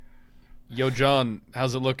Yo, John,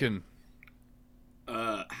 how's it looking?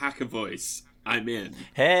 Hacker voice. I'm in.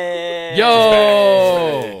 Hey!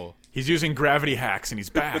 Yo! He's using gravity hacks and he's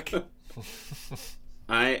back.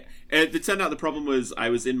 It turned out the problem was I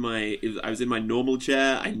was in my normal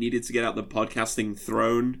chair. I needed to get out the podcasting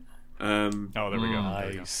throne. Oh, there we go.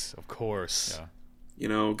 Nice, of course. Yeah. You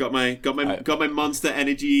know, got my monster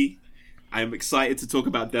energy. I'm excited to talk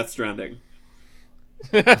about Death Stranding.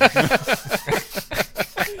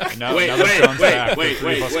 And now that John's back, the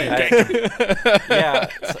three of us can gank him. Yeah,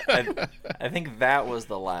 so I think that was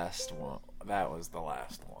the last one.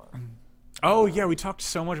 Oh yeah, we talked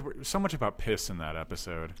so much about piss in that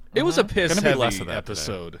episode. It was a Gonna be less piss-heavy of that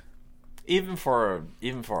episode. Even for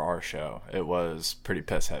our show, it was pretty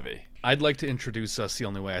piss heavy. I'd like to introduce us the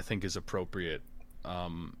only way I think is appropriate,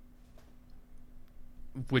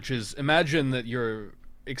 which is imagine that you're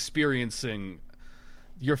experiencing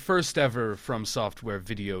your first ever From Software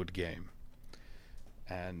videoed game,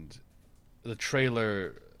 and the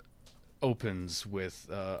trailer opens with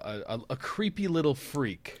a creepy little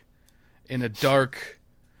freak in a dark,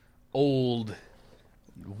 old,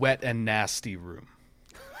 wet and nasty room.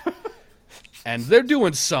 And they're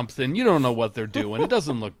doing something. You don't know what they're doing. It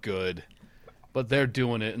doesn't look good. But they're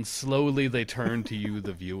doing it, and slowly they turn to you,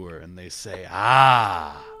 the viewer, and they say,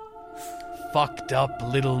 "Ah, fucked up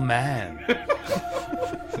little man.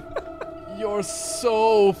 You're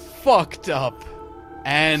so fucked up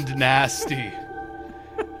and nasty.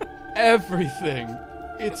 Everything.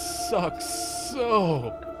 It sucks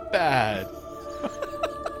so bad.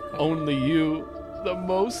 Only you, the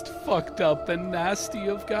most fucked up and nasty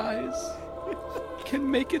of guys, can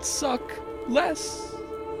make it suck less."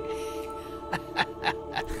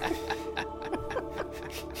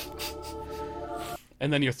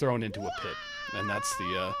 And then you're thrown into a pit, and that's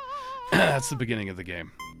the that's the beginning of the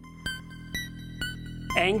game.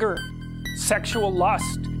 Anger, sexual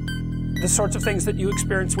lust, the sorts of things that you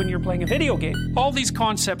experience when you're playing a video game. All these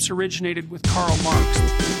concepts originated with Karl Marx.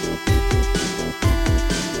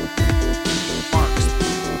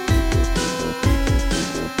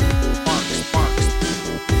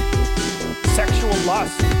 Sexual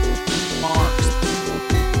lust. Marx.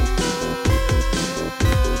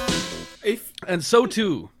 And so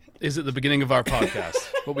too is at the beginning of our podcast.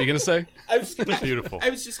 What were you gonna say? Beautiful.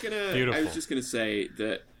 I was just gonna say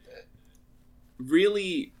that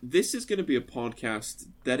really this is gonna be a podcast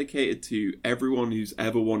dedicated to everyone who's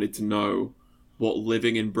ever wanted to know what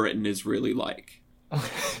living in Britain is really like.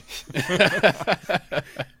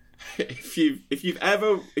 If you've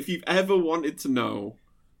ever wanted to know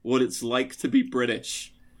what it's like to be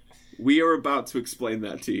British, we are about to explain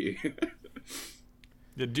that to you.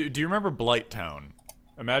 Do you remember Blight Town?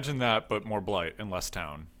 Imagine that, but more blight and less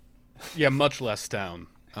town. Yeah, much less town.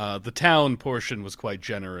 The town portion was quite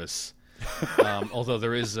generous. Although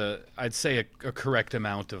there is I'd say a correct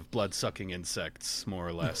amount of blood-sucking insects, more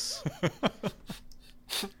or less.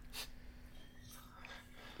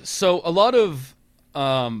 So a lot of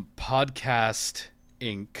podcast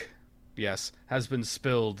ink, yes, has been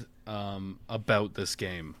spilled about this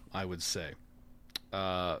game, I would say.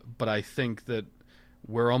 But I think that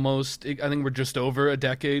we're just over a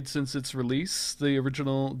decade since its release, the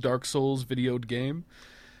original Dark Souls videoed game.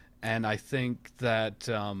 And I think that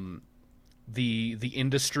the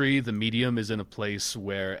industry, the medium, is in a place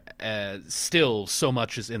where still so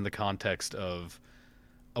much is in the context of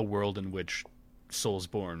a world in which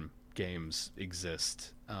Soulsborne games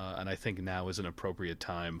exist. And I think now is an appropriate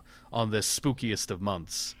time on this spookiest of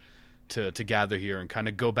months to gather here and kind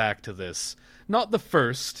of go back to this. Not the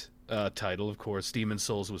first title, of course. Demon's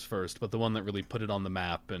Souls was first, but the one that really put it on the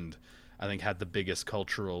map and I think had the biggest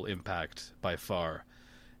cultural impact by far.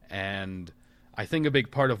 And I think a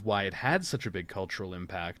big part of why it had such a big cultural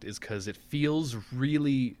impact is because it feels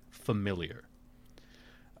really familiar.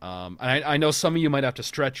 And I know some of you might have to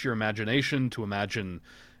stretch your imagination to imagine,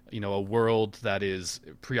 a world that is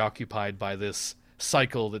preoccupied by this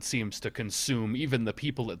cycle that seems to consume even the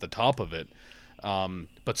people at the top of it,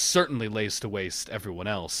 but certainly lays to waste everyone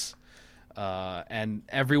else. And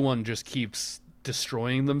everyone just keeps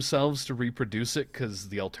destroying themselves to reproduce it because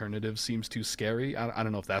the alternative seems too scary. I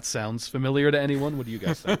don't know if that sounds familiar to anyone. What do you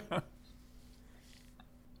guys think?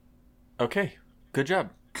 Okay, good job.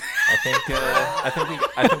 I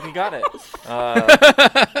think we got it.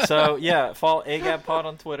 So yeah, follow AgabPod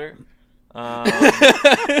on Twitter.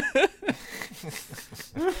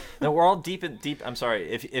 No, we're all deep. I'm sorry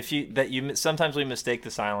if you sometimes we mistake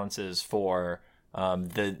the silences for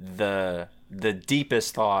the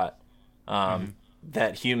deepest thought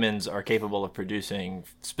that humans are capable of producing,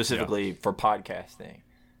 specifically for podcasting.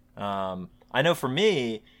 I know for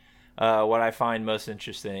me, what I find most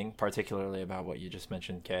interesting, particularly about what you just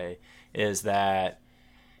mentioned, Kay, is that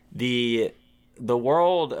the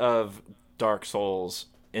world of Dark Souls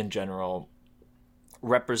in general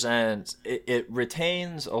represents it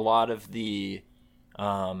retains a lot of the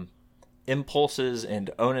impulses and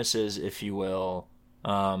onuses, if you will,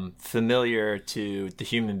 familiar to the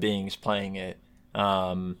human beings playing it,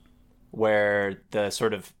 where the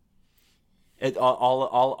sort of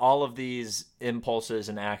all of these impulses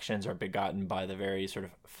and actions are begotten by the very sort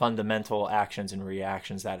of fundamental actions and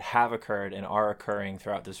reactions that have occurred and are occurring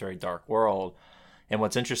throughout this very dark world. And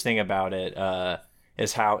what's interesting about it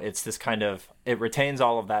is how it's this kind of, it retains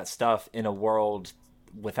all of that stuff in a world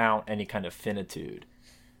without any kind of finitude.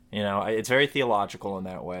 You know, it's very theological in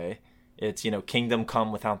that way. It's, you know, kingdom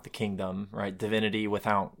come without the kingdom, right? Divinity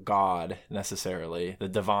without God, necessarily. The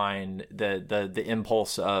divine, the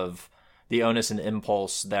impulse of the onus and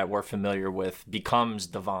impulse that we're familiar with becomes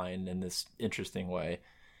divine in this interesting way.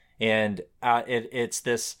 And it's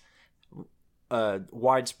this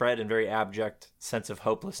widespread and very abject sense of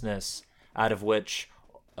hopelessness out of which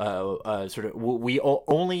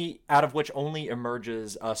only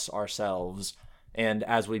emerges us ourselves. And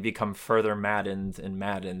as we become further maddened,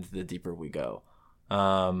 the deeper we go.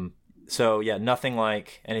 So yeah, nothing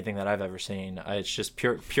like anything that I've ever seen. It's just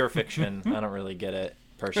pure fiction. I don't really get it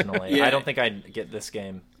personally. Yeah. I don't think I'd get this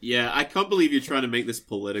game. Yeah, I can't believe you're trying to make this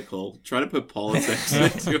political. Trying to put politics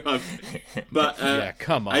into it. But yeah,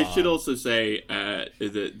 come on. I should also say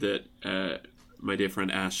that my dear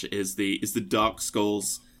friend Ash is the Dark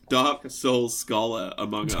Souls scholar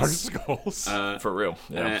among us. Dark Souls. For real.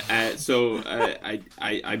 Yeah. So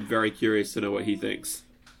I'm very curious to know what he thinks.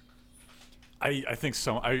 I think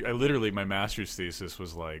so. I literally, my master's thesis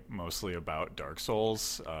was like mostly about Dark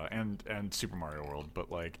Souls and Super Mario World,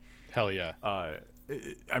 but like, hell yeah. I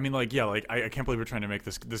mean, like, yeah, like I can't believe we're trying to make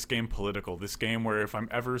this game political. This game where if I'm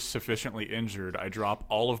ever sufficiently injured, I drop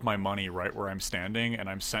all of my money right where I'm standing, and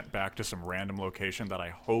I'm sent back to some random location that I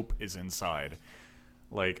hope is inside.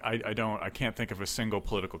 Like, I can't think of a single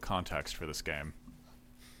political context for this game.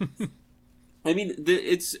 I mean,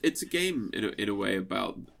 it's a game in a way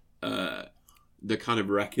about the kind of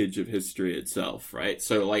wreckage of history itself, right?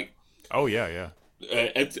 So, like, oh yeah.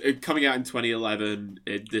 It's coming out in 2011.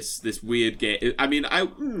 This weird game. I mean,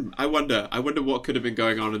 I wonder what could have been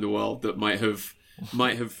going on in the world that might have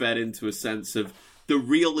fed into a sense of the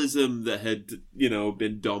realism that had, you know,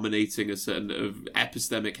 been dominating a certain of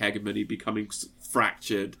epistemic hegemony becoming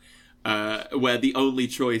fractured, where the only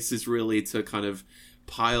choice is really to kind of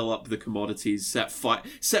pile up the commodities, set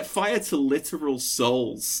fire to literal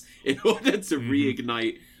souls in order to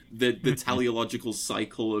reignite the teleological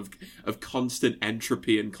cycle of constant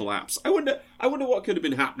entropy and collapse. I wonder what could have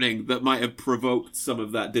been happening that might have provoked some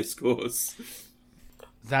of that discourse.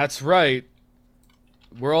 That's right.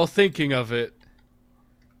 We're all thinking of it.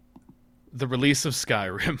 The release of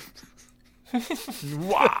Skyrim.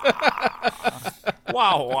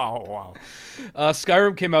 Wow.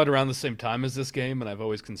 Skyrim came out around the same time as this game, and I've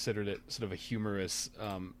always considered it sort of a humorous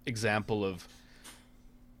example of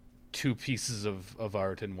two pieces of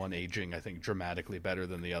art and one aging, I think, dramatically better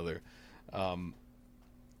than the other. And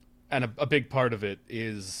a big part of it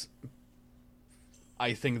is,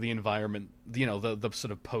 I think, the environment, you know, the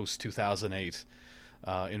sort of post-2008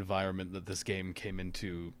 environment that this game came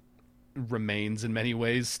into remains in many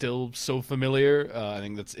ways still so familiar. I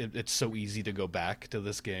think it's so easy to go back to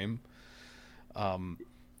this game. And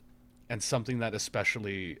something that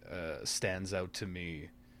especially stands out to me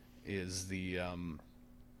is the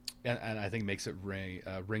and I think makes it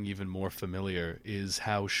ring even more familiar is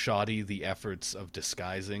how shoddy the efforts of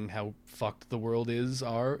disguising how fucked the world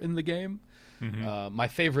are in the game. Mm-hmm. My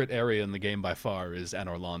favorite area in the game by far is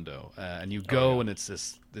Anor Londo, and you go and it's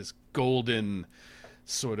this golden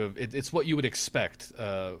sort of it's what you would expect,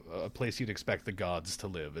 a place you'd expect the gods to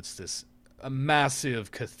live. It's a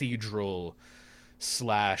massive cathedral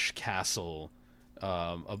 / castle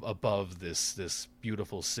above this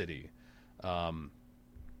beautiful city.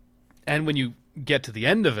 And when you get to the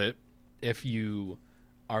end of it, if you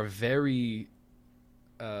are if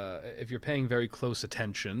you're paying very close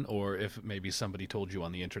attention, or if maybe somebody told you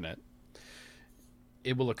on the internet,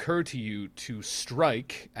 it will occur to you to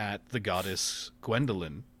strike at the goddess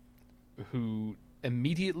Gwendolyn, who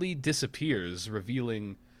immediately disappears,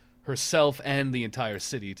 revealing herself and the entire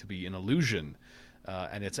city to be an illusion,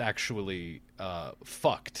 and it's actually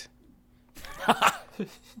fucked.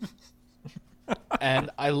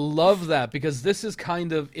 And I love that because this is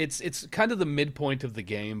kind of it's kind of the midpoint of the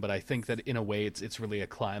game, but I think that in a way it's really a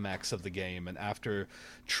climax of the game. And after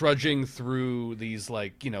trudging through these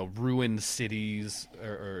like, you know, ruined cities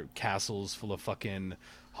or castles full of fucking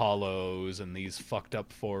hollows and these fucked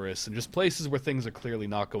up forests and just places where things are clearly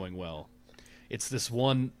not going well, it's this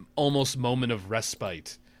one almost moment of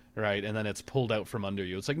respite, right? And then it's pulled out from under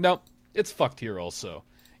you. It's like, nope, it's fucked here also.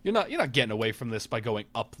 You're not getting away from this by going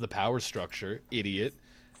up the power structure, idiot.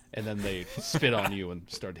 And then they spit on you and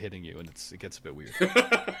start hitting you, and it gets a bit weird.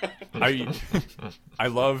 I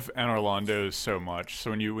love Anor Londo so much. So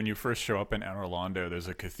when you first show up in Anor Londo, there's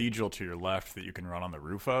a cathedral to your left that you can run on the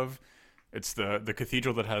roof of. It's the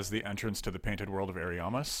cathedral that has the entrance to the painted world of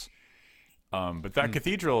Ariamis. But that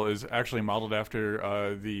cathedral is actually modeled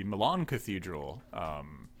after the Milan Cathedral.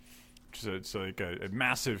 It's like a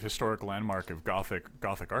massive historic landmark of Gothic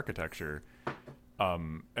architecture,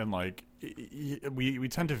 and like we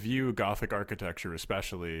tend to view Gothic architecture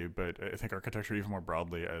especially, but I think architecture even more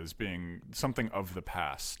broadly as being something of the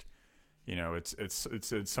past. You know, it's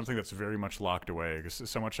something that's very much locked away because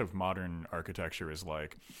so much of modern architecture is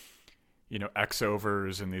like, you know,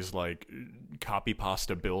 X-overs and these like copy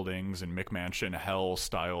pasta buildings and McMansion hell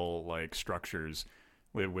style like structures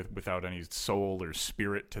without any soul or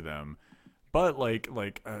spirit to them. But like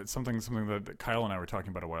something that Kyle and I were talking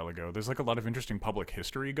about a while ago, there's like a lot of interesting public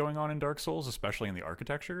history going on in Dark Souls, especially in the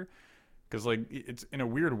architecture, because like it's in a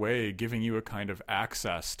weird way giving you a kind of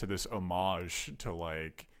access to this homage to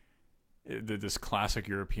like this classic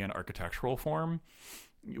European architectural form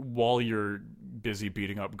while you're busy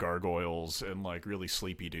beating up gargoyles and like really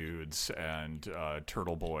sleepy dudes and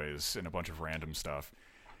turtle boys and a bunch of random stuff.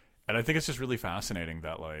 And I think it's just really fascinating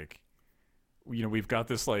that, like, you know, we've got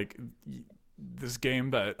this, like, this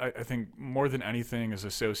game that I think more than anything is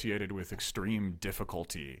associated with extreme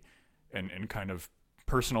difficulty and kind of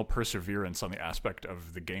personal perseverance on the aspect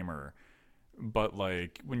of the gamer. But,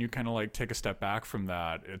 like, when you kind of, like, take a step back from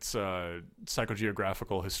that, it's a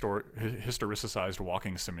psychogeographical, historicized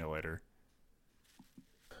walking simulator.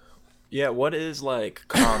 Yeah, what is, like,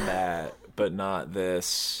 combat, but not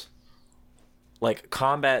this... Like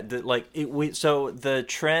combat, like so the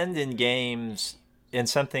trend in games, and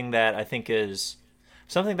something that I think is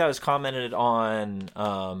something that was commented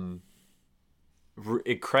on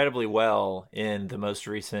incredibly well in the most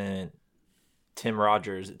recent Tim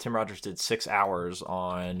Rogers. Tim Rogers did 6 hours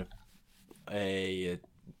on a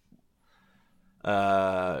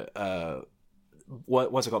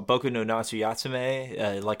what's it called, Boku no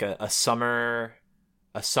Natsuyatsume, like a summer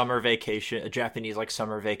vacation, a Japanese like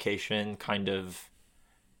summer vacation kind of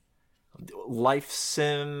life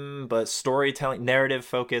sim, but storytelling, narrative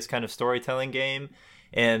focused kind of storytelling game.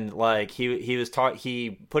 And like he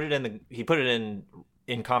put it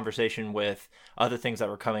in conversation with other things that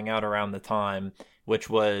were coming out around the time, which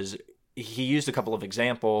was he used a couple of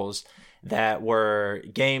examples that were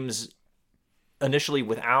games initially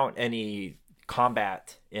without any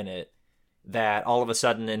combat in it, that all of a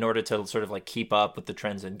sudden, in order to sort of like keep up with the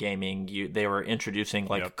trends in gaming, they were introducing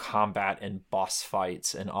like combat and boss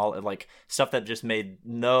fights and all like stuff that just had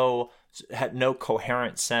no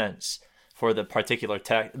coherent sense for the particular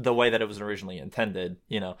tech, the way that it was originally intended.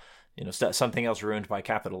 You know, something else ruined by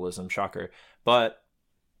capitalism, shocker. But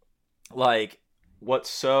like, what's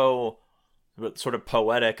so sort of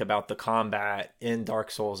poetic about the combat in Dark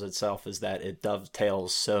Souls itself is that it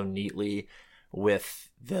dovetails so neatly with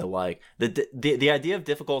the like the idea of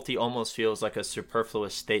difficulty. Almost feels like a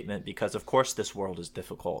superfluous statement because of course this world is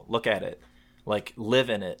difficult. Look at it, like live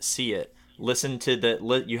in it, see it, listen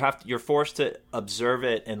to you're forced to observe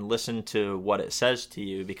it and listen to what it says to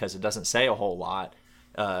you, because it doesn't say a whole lot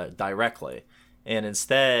directly, and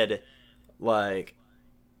instead like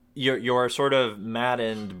you're sort of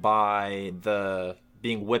maddened by the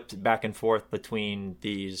being whipped back and forth between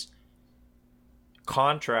these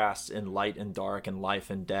contrasts in light and dark and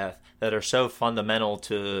life and death that are so fundamental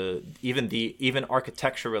to even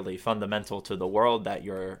architecturally fundamental to the world that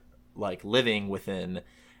you're like living within,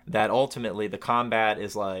 that ultimately the combat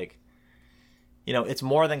is like, you know, it's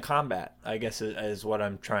more than combat, I guess is what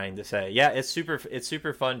I'm trying to say. Yeah, it's super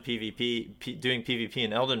fun PvP, doing PvP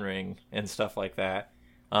in Elden Ring and stuff like that.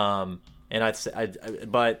 But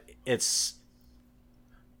it's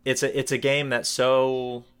a game that's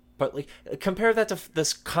so. But like, compare that to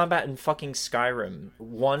this combat in fucking Skyrim,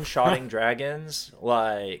 one-shotting dragons.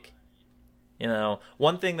 Like, you know,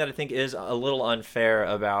 one thing that I think is a little unfair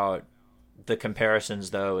about the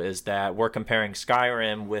comparisons, though, is that we're comparing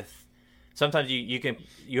Skyrim with. Sometimes you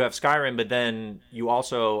have Skyrim, but then you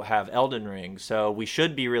also have Elden Ring. So we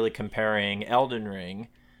should be really comparing Elden Ring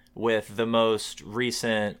with the most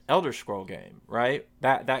recent Elder Scroll game, right?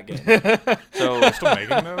 That game. So They're still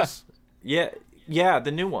making those? yeah,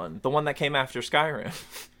 the new one, the one that came after Skyrim.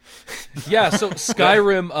 Yeah, so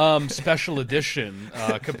Skyrim Special Edition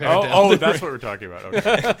compared to Oh, that's what we're talking about.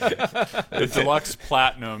 Okay. The deluxe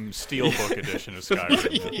platinum steelbook edition of Skyrim.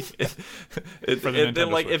 For the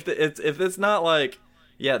Nintendo like Switch. if it's not like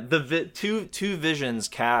the two visions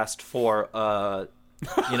cast for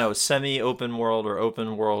semi open world or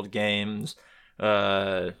open world games,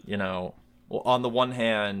 on the one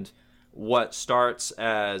hand, what starts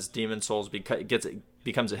as Demon Souls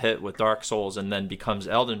becomes a hit with Dark Souls and then becomes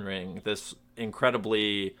Elden Ring, this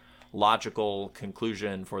incredibly logical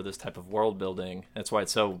conclusion for this type of world building. That's why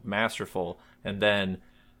it's so masterful. And then,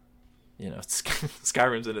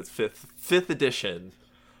 Skyrim's in its fifth edition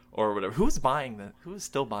or whatever. Who's buying them? Who is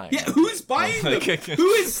still buying? Yeah, them? who's buying them?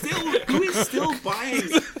 Who is still buying?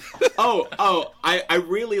 I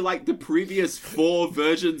really like the previous 4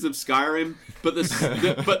 versions of Skyrim, but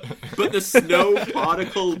the snow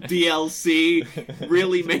particle DLC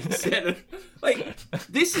really makes it like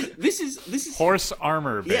this is Horse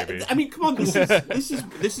armor, baby. Yeah, I mean, come on, this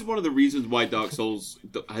is one of the reasons why Dark Souls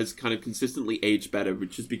has kind of consistently aged better,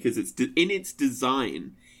 which is because it's in its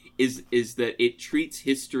design. Is that it treats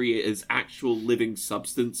history as actual living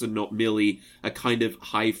substance and not merely a kind of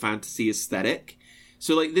high fantasy aesthetic.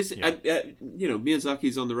 So, like this,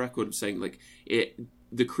 Miyazaki's on the record of saying like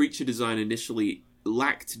the creature design initially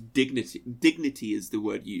lacked dignity. Dignity is the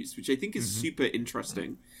word used, which I think is super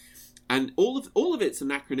interesting. And all of it's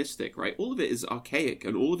anachronistic, right? All of it is archaic,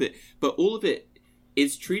 and all of it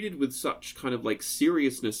is treated with such kind of like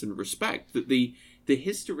seriousness and respect that the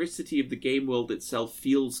historicity of the game world itself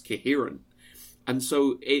feels coherent. And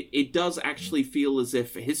so it does actually feel as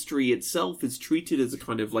if history itself is treated as a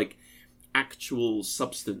kind of like actual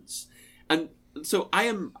substance. And so I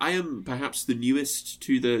am perhaps the newest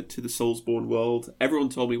to the Soulsborne world. Everyone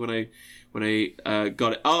told me when I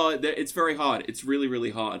got it, it's very hard. It's really,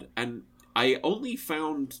 really hard. And I only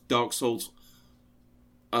found Dark Souls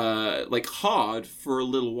hard for a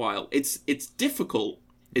little while. It's difficult.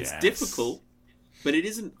 It's difficult. But it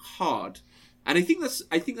isn't hard, and I think that's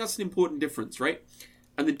an important difference, right?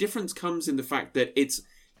 And the difference comes in the fact that it's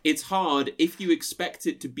hard if you expect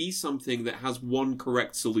it to be something that has one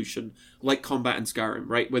correct solution, like combat in Skyrim,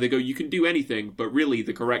 right? Where they go, you can do anything, but really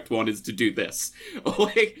the correct one is to do this.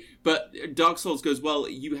 But Dark Souls goes, well,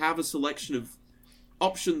 you have a selection of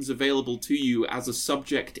options available to you as a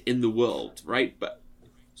subject in the world, right? But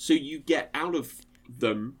so you get out of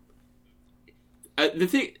them. The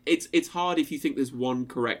thing, it's hard if you think there's one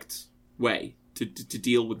correct way to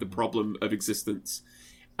deal with the problem of existence.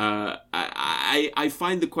 I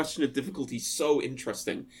find the question of difficulty so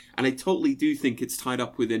interesting, and I totally do think it's tied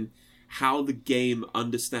up within how the game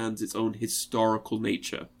understands its own historical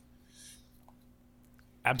nature.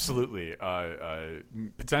 Absolutely.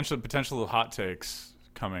 Potential hot takes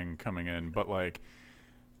coming in, but like.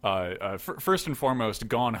 First and foremost,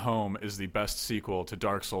 Gone Home is the best sequel to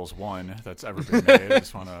Dark Souls 1 that's ever been made. I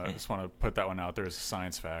just want to put that one out there as a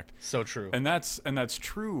science fact. So true. And that's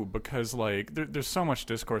true because like there's so much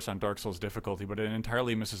discourse on Dark Souls difficulty, but it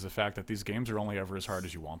entirely misses the fact that these games are only ever as hard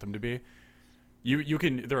as you want them to be.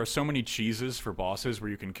 There are so many cheeses for bosses where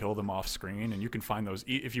you can kill them off screen, and you can find those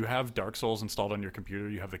if you have Dark Souls installed on your computer.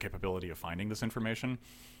 You have the capability of finding this information.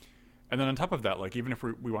 And then on top of that, like even if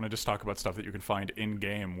we want to just talk about stuff that you can find in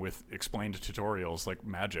game with explained tutorials like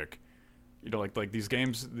magic, like these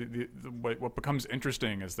games, what becomes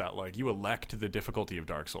interesting is that like you elect the difficulty of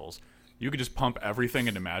Dark Souls. You could just pump everything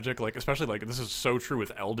into magic, like especially like this is so true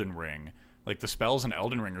with Elden Ring. Like the spells in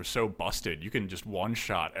Elden Ring are so busted, you can just one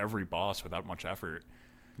shot every boss without much effort.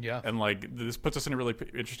 Yeah. And like this puts us in a really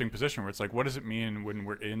interesting position where it's like, what does it mean when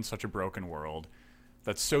we're in such a broken world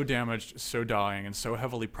that's so damaged, so dying, and so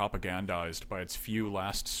heavily propagandized by its few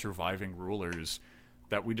last surviving rulers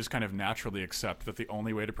that we just kind of naturally accept that the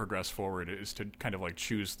only way to progress forward is to kind of like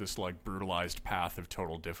choose this like brutalized path of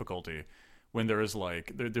total difficulty when there is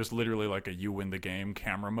like there's literally like a you win the game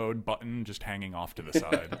camera mode button just hanging off to the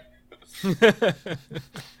side.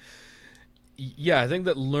 Yeah, I think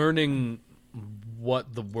that learning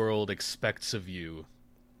what the world expects of you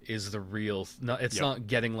is the real. It's not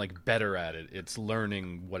getting like better at it. It's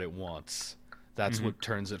learning what it wants. That's what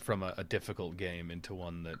turns it from a difficult game into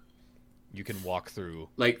one that you can walk through.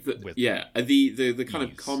 Like the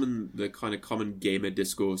kind of common gamer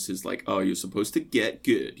discourse is like, oh, you're supposed to get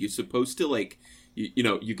good. You're supposed to like,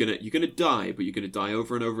 you're gonna die, but you're gonna die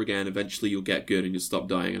over and over again. Eventually, you'll get good and you'll stop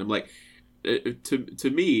dying. And I'm like, to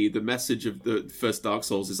me, the message of the first Dark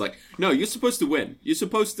Souls is like, no, you're supposed to win. You're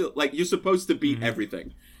supposed to beat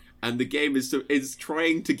everything. and the game is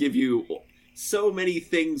trying to give you so many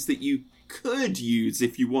things that you could use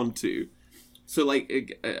if you want to. So,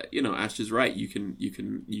 like, Ash is right. You can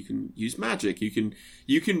use magic. You can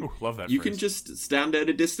love that you phrase. can just stand at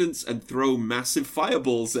a distance and throw massive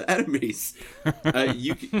fireballs at enemies.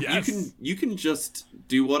 You can just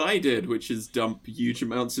do what I did, which is dump huge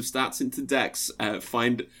amounts of stats into Dex,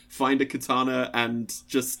 find a katana, and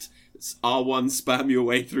just R1 spam your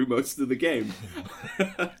way through most of the game.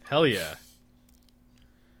 Hell yeah.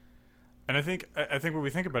 And I think when we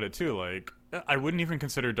think about it too, like, I wouldn't even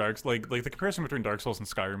consider like the comparison between Dark Souls and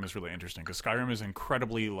Skyrim is really interesting, because Skyrim is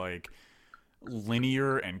incredibly like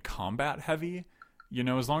linear and combat heavy. You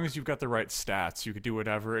know, as long as you've got the right stats, you could do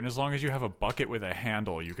whatever, and as long as you have a bucket with a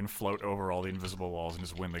handle, you can float over all the invisible walls and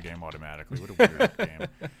just win the game automatically. What a weird game.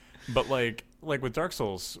 But like with Dark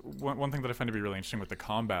Souls, one thing that I find to be really interesting with the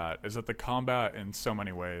combat is that the combat in so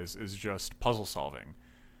many ways is just puzzle solving.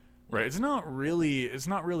 Right, it's not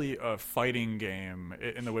really a fighting game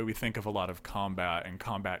in the way we think of a lot of combat and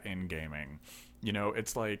combat in gaming. You know,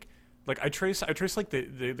 it's like I trace like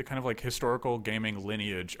the kind of like historical gaming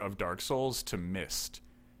lineage of Dark Souls to Myst.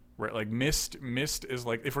 Right, like Myst is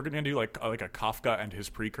like, if we're gonna do like a Kafka and his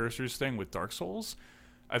precursors thing with Dark Souls,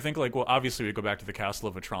 I think, like, well, obviously we go back to the Castle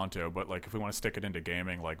of Otranto, but like if we want to stick it into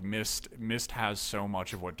gaming, like Myst has so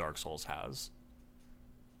much of what Dark Souls has.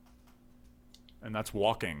 And that's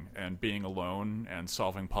walking and being alone and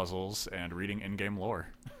solving puzzles and reading in-game lore.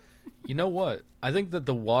 You know what? I think that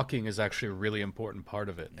the walking is actually a really important part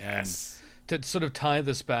of it. Yes. And to sort of tie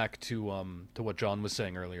this back to what John was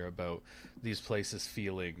saying earlier about these places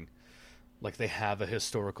feeling like they have a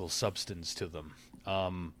historical substance to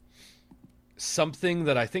them. Something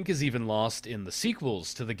that I think is even lost in the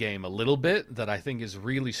sequels to the game a little bit, that I think is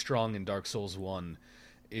really strong in Dark Souls 1,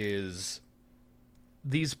 is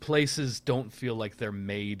these places don't feel like they're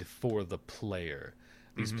made for the player.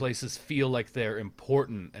 These places feel like they're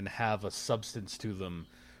important and have a substance to them,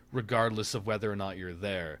 regardless of whether or not you're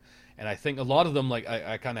there. And I think a lot of them, like,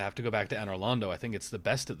 I kind of have to go back to Anor Londo. I think it's the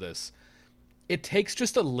best at this. It takes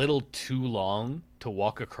just a little too long to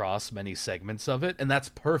walk across many segments of it, and that's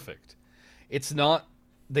perfect. It's not...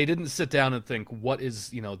 They didn't sit down and think, what is,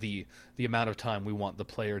 the amount of time we want the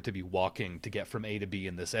player to be walking to get from A to B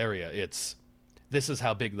in this area. It's... This is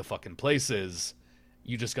how big the fucking place is.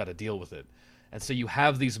 You just got to deal with it. And so you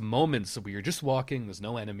have these moments where you're just walking, there's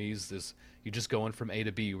no enemies, you're just going from A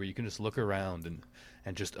to B, where you can just look around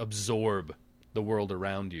and just absorb the world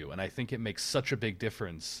around you. And I think it makes such a big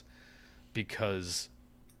difference, because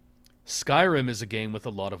Skyrim is a game with a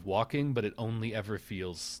lot of walking, but it only ever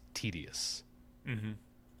feels tedious. Mm-hmm.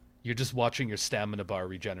 You're just watching your stamina bar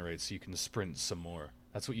regenerate so you can sprint some more.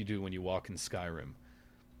 That's what you do when you walk in Skyrim.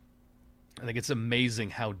 I think it's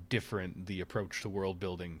amazing how different the approach to world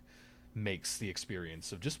building makes the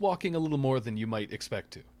experience of just walking a little more than you might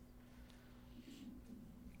expect to.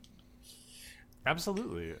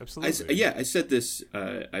 Absolutely. I said this.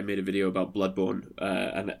 I made a video about Bloodborne,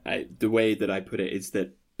 and the way that I put it is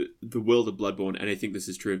that the world of Bloodborne, and I think this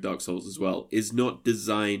is true of Dark Souls as well, is not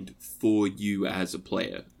designed for you as a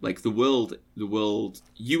player. Like the world,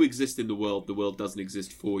 you exist in the world doesn't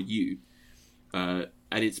exist for you.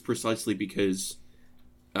 And it's precisely because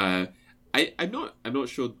I'm not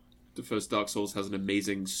sure the first Dark Souls has an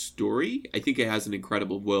amazing story. I think it has an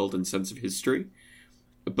incredible world and sense of history,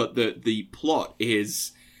 but the plot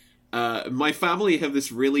is my family have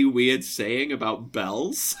this really weird saying about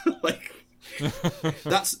bells. Like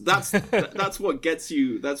that's what gets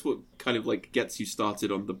you. That's what kind of like gets you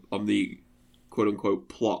started on the quote unquote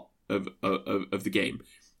plot of the game.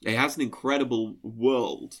 It has an incredible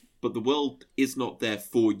world, but the world is not there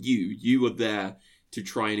for you. You are there to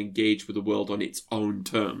try and engage with the world on its own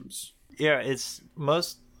terms. Yeah, it's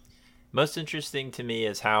most interesting to me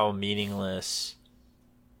is how meaningless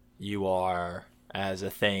you are as a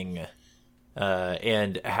thing,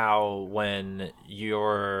 and how when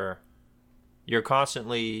you're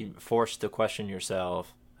constantly forced to question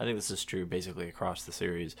yourself. I think this is true basically across the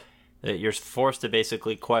series, that you're forced to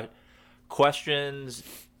basically question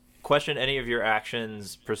any of your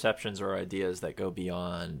actions, perceptions, or ideas that go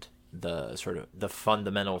beyond the sort of the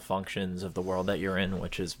fundamental functions of the world that you're in,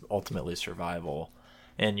 which is ultimately survival.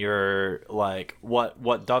 And you're like,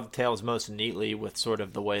 what dovetails most neatly with sort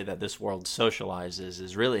of the way that this world socializes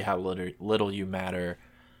is really how little you matter,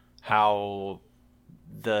 how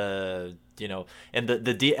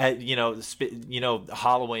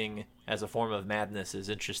hollowing as a form of madness is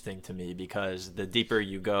interesting to me, because the deeper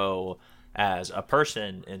you go as a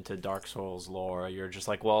person into Dark Souls lore, you're just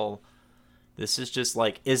like, well, this is just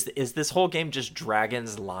like, is this whole game just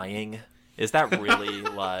dragons lying? is that really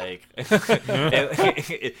like? Is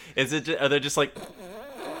it? Are they just like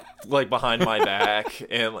behind my back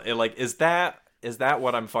and like is that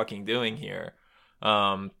what I'm fucking doing here?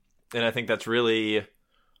 And I think that's really,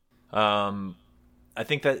 I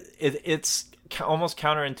think that it's almost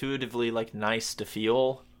counterintuitively like nice to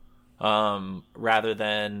feel, rather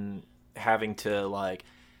than having to like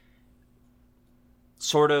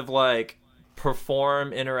sort of like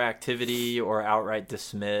perform interactivity or outright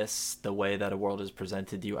dismiss the way that a world is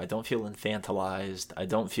presented to you. I don't feel infantilized. I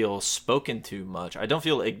don't feel spoken to much. I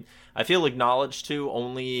feel acknowledged to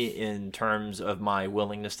only in terms of my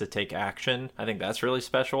willingness to take action. I think that's really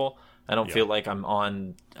special. I don't feel like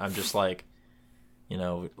I'm just like, you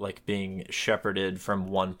know, like being shepherded from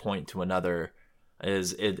one point to another.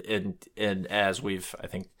 And as we've, I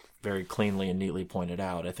think, very cleanly and neatly pointed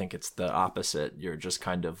out, I think it's the opposite. You're just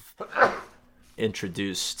kind of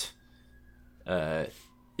introduced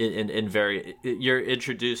you're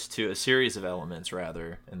introduced to a series of elements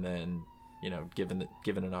rather, and then, you know, given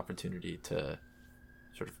an opportunity to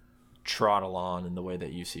sort of trot along in the way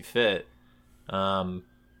that you see fit.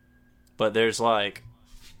 But there's like,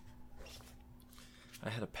 I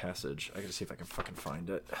had a passage, I gotta see if I can fucking find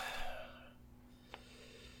it.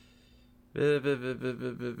 Yeah,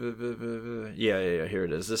 here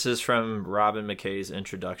it is. This is from Robin McKay's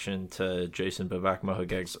introduction to Jason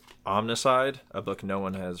Babak-Mohageg's Omnicide, a book no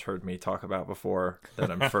one has heard me talk about before, that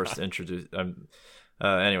I'm first introduced.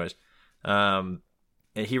 Anyways, and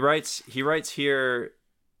he writes here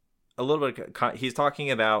a little bit. He's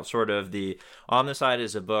talking about sort of the Omnicide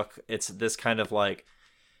is a book. It's this kind of like,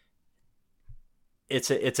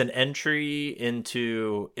 it's an entry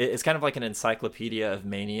into, it's kind of like an encyclopedia of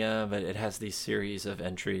mania, but it has these series of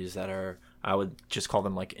entries that are, I would just call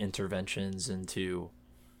them like interventions into,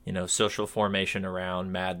 you know, social formation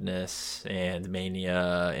around madness and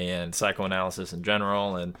mania and psychoanalysis in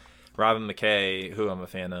general. And Robin McKay, who I'm a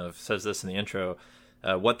fan of, says this in the intro.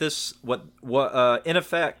 In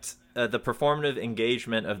effect, the performative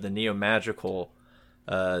engagement of the neo-magical,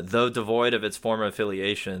 though devoid of its former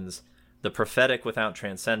affiliations, the prophetic without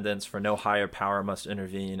transcendence, for no higher power must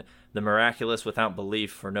intervene, the miraculous without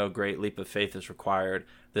belief, for no great leap of faith is required,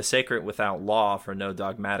 the sacred without law, for no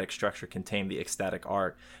dogmatic structure can tame the ecstatic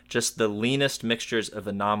art, just the leanest mixtures of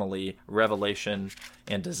anomaly, revelation,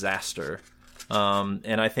 and disaster.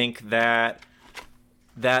 And I think that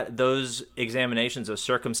those examinations of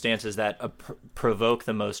circumstances that provoke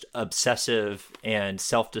the most obsessive and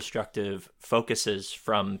self-destructive focuses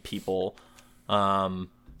from people,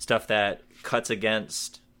 stuff that cuts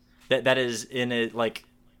against that is in it, like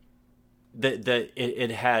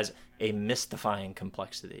it has a mystifying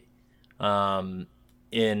complexity in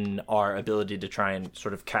our ability to try and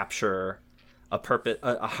sort of capture a purpose,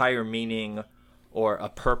 a higher meaning, or a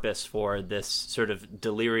purpose for this sort of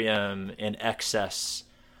delirium and excess.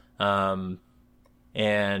 And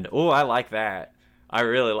I like that. I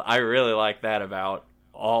really like that about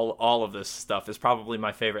all of this stuff. Is probably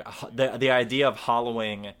my favorite. The idea of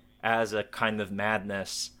hollowing as a kind of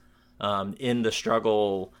madness, in the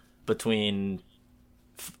struggle between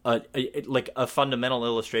like a fundamental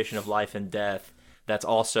illustration of life and death. That's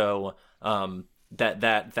also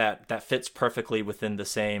that fits perfectly within the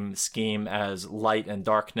same scheme as light and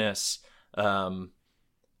darkness. Like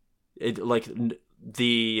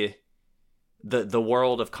the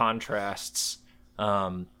world of contrasts,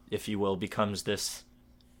 if you will, becomes this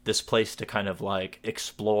place to kind of like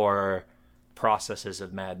explore processes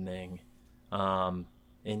of maddening. And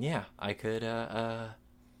yeah, I could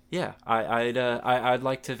I'd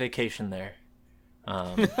like to vacation there.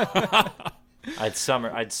 I'd summer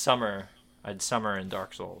in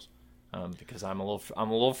Dark Souls, because I'm a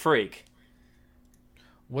little freak.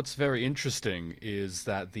 What's very interesting is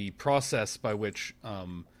that the process by which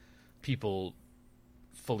people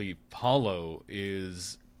fully hollow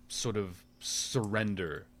is sort of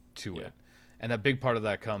surrender to it. And a big part of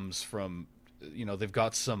that comes from, you know, they've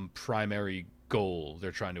got some primary goal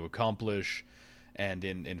they're trying to accomplish, and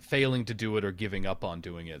in failing to do it or giving up on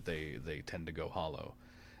doing it, they tend to go hollow.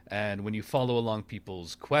 And when you follow along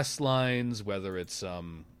people's quest lines, whether it's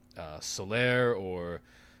Solaire, or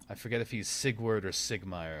I forget if he's Sigurd or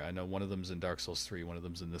Sigmire. I know one of them's in Dark Souls 3, one of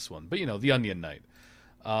them's in this one. But, you know, the Onion Knight.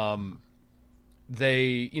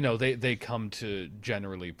 They come to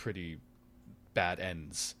generally pretty bad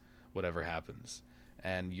ends, whatever happens.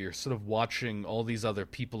 And you're sort of watching all these other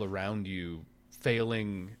people around you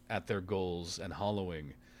failing at their goals and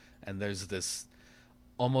hollowing. And there's this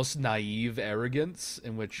almost naive arrogance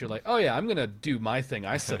in which you're like, oh yeah, I'm going to do my thing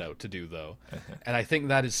I set out to do, though. And I think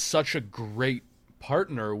that is such a great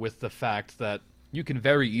partner with the fact that You can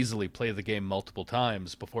very easily play the game multiple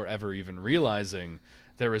times before ever even realizing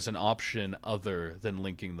there is an option other than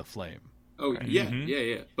linking the flame. Oh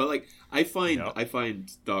yeah. But like I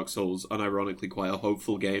find Dark Souls unironically quite a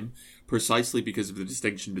hopeful game, precisely because of the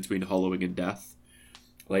distinction between hollowing and death.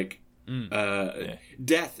 Like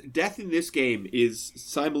death in this game is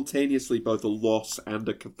simultaneously both a loss and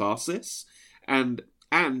a catharsis, and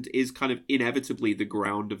is kind of inevitably the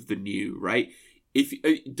ground of the new, right? If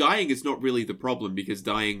dying is not really the problem, because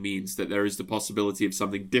dying means that there is the possibility of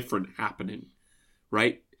something different happening,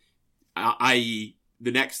 right? I.e.,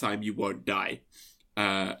 the next time you won't die.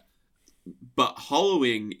 But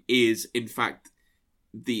hollowing is, in fact,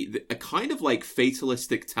 a kind of like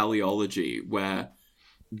fatalistic teleology where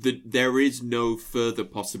there is no further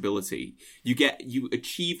possibility. You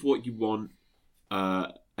achieve what you want.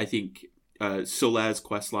 I think Solaire's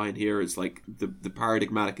questline here is like the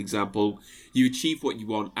paradigmatic example. You achieve what you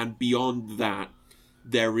want, and beyond that,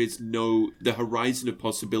 there is the horizon of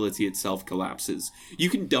possibility itself collapses. You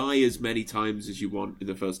can die as many times as you want in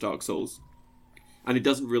the first Dark Souls, and it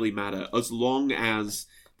doesn't really matter as long as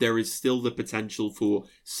there is still the potential for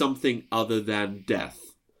something other than death.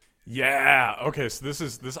 Yeah. Okay. So this.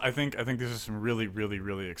 I think these are some really, really,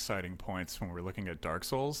 really exciting points when we're looking at Dark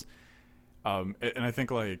Souls. And I think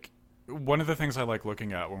like one of the things I like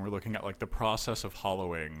looking at when we're looking at like the process of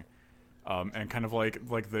hollowing. And kind of like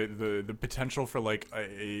the potential for like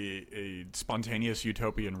a spontaneous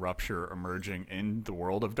utopian rupture emerging in the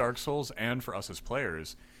world of Dark Souls, and for us as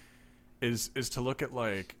players, is to look at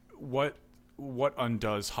like what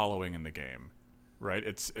undoes hollowing in the game, right?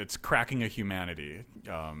 It's cracking a humanity,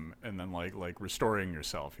 and then like restoring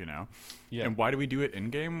yourself, you know. Yeah. And why do we do it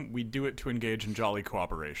in game? We do it to engage in jolly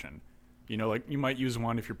cooperation. You know, like you might use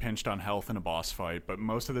one if you're pinched on health in a boss fight, but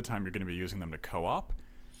most of the time you're going to be using them to co-op.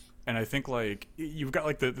 And I think, like, you've got,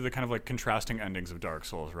 like, the kind of, like, contrasting endings of Dark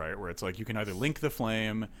Souls, right? Where it's, like, you can either link the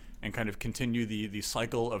flame and kind of continue the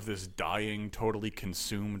cycle of this dying, totally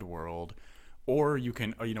consumed world, or you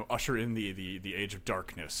can, usher in the age of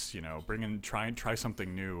darkness, try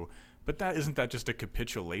something new. But isn't that just a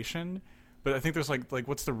capitulation? But I think there's, like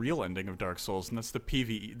what's the real ending of Dark Souls? And that's the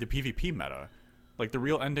PvP meta. Like, the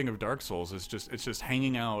real ending of Dark Souls is just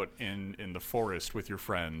hanging out in the forest with your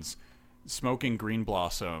friends, smoking green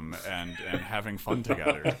blossom and having fun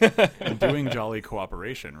together and doing jolly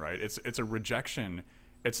cooperation, right? It's a rejection.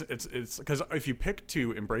 It's because if you pick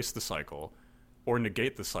to embrace the cycle or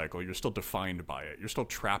negate the cycle, you're still defined by it. You're still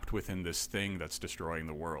trapped within this thing that's destroying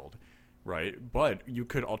the world, right? But you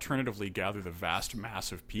could alternatively gather the vast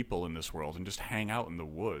mass of people in this world and just hang out in the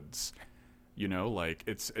woods. You know, like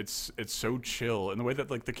it's so chill, and the way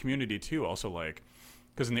that like the community too also like.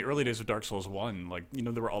 Because in the early days of Dark Souls 1, like,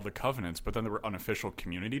 there were all the covenants, but then there were unofficial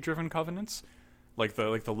community-driven covenants, like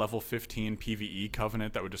the level 15 PvE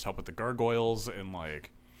covenant that would just help with the gargoyles, and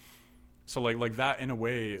like, so like that in a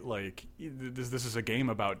way, like this is a game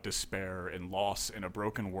about despair and loss in a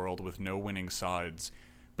broken world with no winning sides,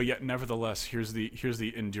 but yet nevertheless, here's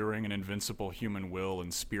the enduring and invincible human will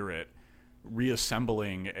and spirit,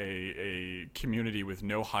 reassembling a community with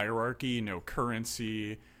no hierarchy, no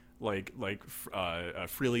currency. Like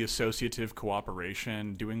freely associative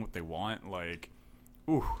cooperation, doing what they want, like,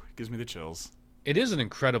 ooh, it gives me the chills. It is an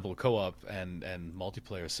incredible co-op and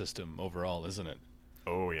multiplayer system overall, isn't it?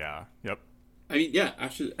 Oh yeah, yep. I mean, yeah,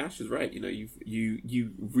 Ash is right.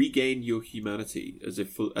 You regain your humanity as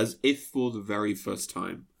if for the very first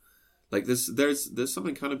time. Like there's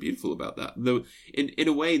something kind of beautiful about that. Though in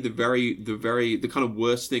a way, the kind of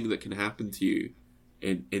worst thing that can happen to you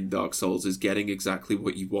in Dark Souls is getting exactly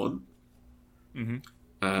what you want. Mm-hmm.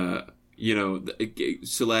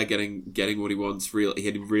 Solaire getting what he wants.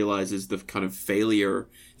 He realizes the kind of failure,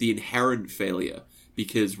 the inherent failure,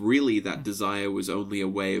 because really that desire was only a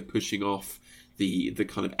way of pushing off the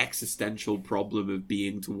kind of existential problem of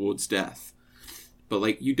being towards death. But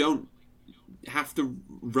like, you don't have to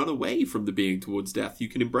run away from the being towards death. You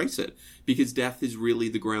can embrace it, because death is really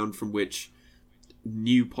the ground from which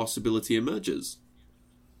new possibility emerges.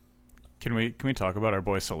 Can we talk about our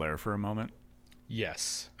boy Solaire for a moment?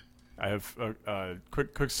 Yes. I have a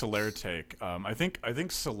quick Solaire take. I think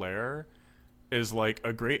Solaire is like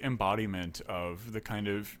a great embodiment of the kind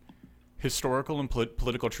of historical and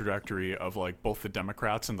political trajectory of like both the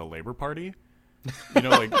Democrats and the Labor Party.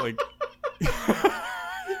 Like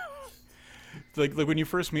when you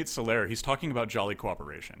first meet Solaire, he's talking about jolly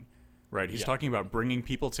cooperation. Right, he's talking about bringing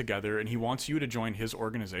people together, and he wants you to join his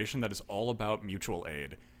organization that is all about mutual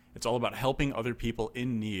aid. It's all about helping other people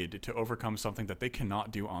in need to overcome something that they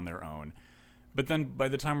cannot do on their own. But then by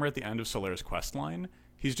the time we're at the end of Solaire's quest line,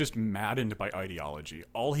 He's just maddened by ideology.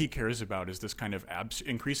 All he cares about is this kind of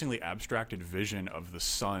increasingly abstracted vision of the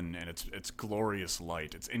sun and its glorious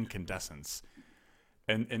light, its incandescence.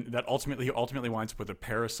 And that ultimately winds up with a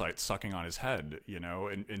parasite sucking on his head,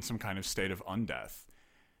 in some kind of state of undeath.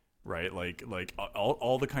 Right, like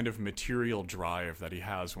all the kind of material drive that he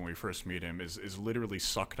has when we first meet him is literally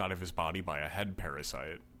sucked out of his body by a head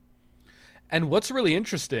parasite. And what's really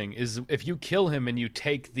interesting is if you kill him and you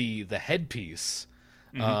take the headpiece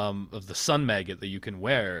of the sun maggot that you can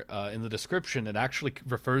wear, in the description it actually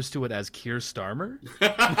refers to it as Keir Starmer.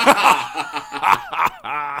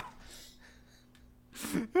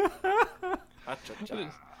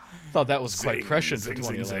 Thought that was quite prescient for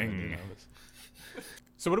 2011.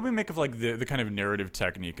 So what do we make of like the kind of narrative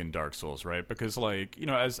technique in Dark Souls, right? Because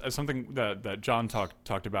as something that John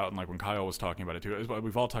talked about, and like when Kyle was talking about it too,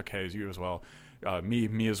 we've all talked, Hayes, you as well,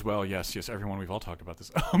 me as well, yes, everyone, we've all talked about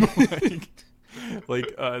this.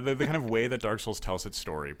 The kind of way that Dark Souls tells its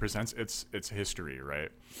story, presents its history,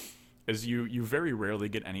 right? Is you very rarely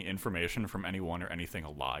get any information from anyone or anything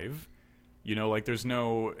alive. There's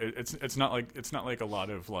no, it's not like a lot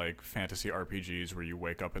of like fantasy RPGs where you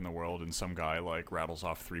wake up in the world and some guy like rattles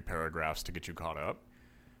off 3 paragraphs to get you caught up.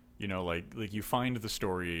 Like you find the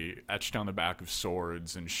story etched on the back of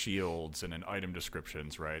swords and shields and in item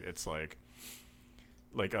descriptions, right? It's like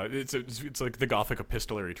it's like the Gothic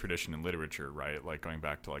epistolary tradition in literature, right? Like going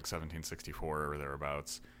back to like 1764 or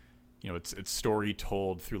thereabouts. It's story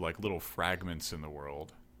told through like little fragments in the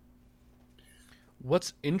world.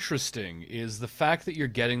 What's interesting is the fact that you're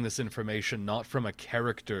getting this information not from a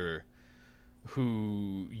character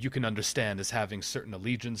who you can understand as having certain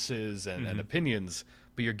allegiances and opinions,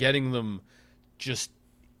 but you're getting them just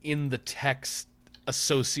in the text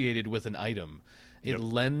associated with an item. It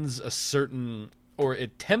lends a certain, or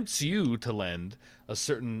it tempts you to lend a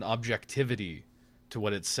certain objectivity to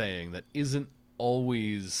what it's saying that isn't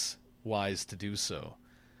always wise to do so.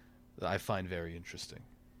 That I find very interesting.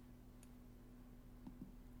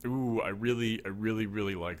 Ooh, I really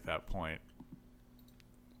like that point.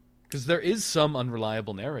 Because there is some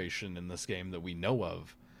unreliable narration in this game that we know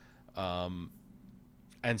of.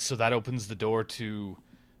 And so that opens the door to,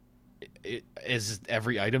 is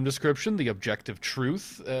every item description the objective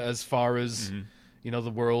truth as far as,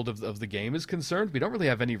 the world of the game is concerned? We don't really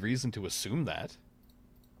have any reason to assume that.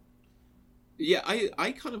 Yeah,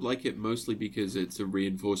 I kind of like it mostly because it's a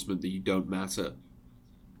reinforcement that you don't matter,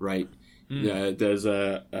 right? There's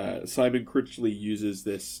Simon Critchley uses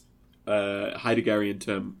this Heideggerian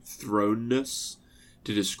term thrownness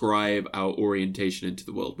to describe our orientation into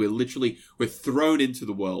the world. We're thrown into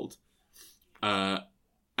the world,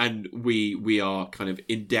 and we are kind of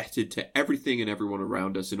indebted to everything and everyone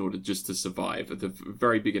around us in order just to survive at the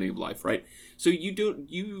very beginning of life, right? So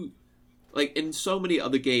you like in so many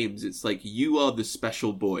other games, it's like you are the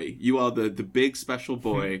special boy. You are the big special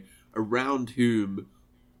boy around whom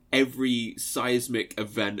every seismic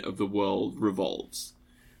event of the world revolves.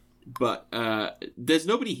 But there's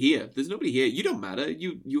nobody here. You don't matter.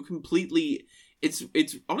 You completely. It's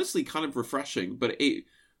honestly kind of refreshing, but it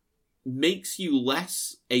makes you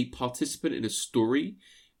less a participant in a story.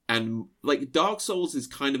 And like Dark Souls is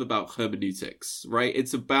kind of about hermeneutics, right?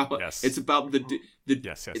 It's about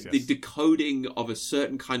the decoding of a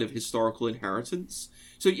certain kind of historical inheritance.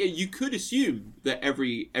 So yeah, you could assume that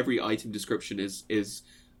every item description is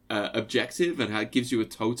objective and gives you a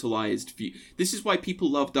totalized view. This is why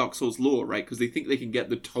people love Dark Souls lore, right? Because they think they can get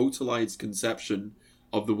the totalized conception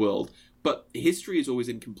of the world. But history is always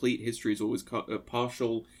incomplete. History is always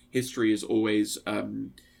partial. History is always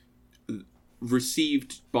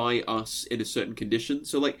received by us in a certain condition.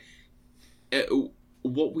 So, like,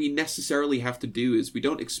 what we necessarily have to do is we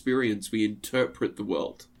don't experience, we interpret the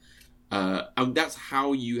world. And that's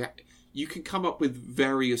how you can come up with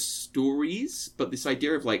various stories, but this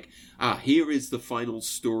idea of like, here is the final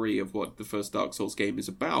story of what the first Dark Souls game is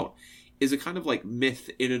about, is a kind of like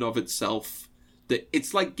myth in and of itself. That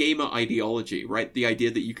it's like gamer ideology, right? The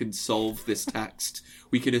idea that you can solve this text,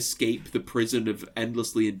 we can escape the prison of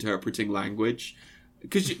endlessly interpreting language,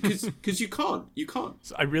 because you can't.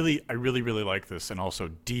 So I really like this, and also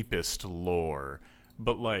deepest lore.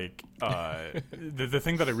 But like the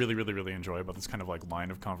thing that I really enjoy about this kind of like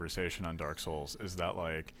line of conversation on Dark Souls is that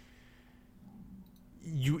like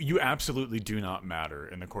you absolutely do not matter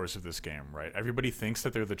in the course of this game, right? Everybody thinks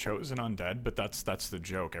that they're the chosen undead, but that's the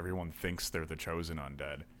joke. Everyone thinks they're the chosen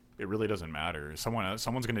undead. It really doesn't matter. Someone's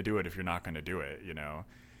going to do it if you're not going to do it, you know.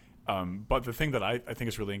 But the thing that I think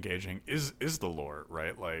is really engaging is the lore,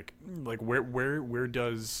 right? Like where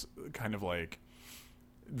does kind of like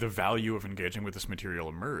the value of engaging with this material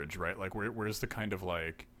emerge, right? Like where's the kind of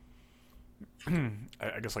like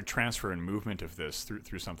I guess like transfer and movement of this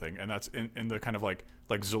through something, and that's in the kind of like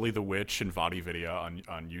Zully the Witch and VaatiVidya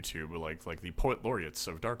on YouTube, like the poet laureates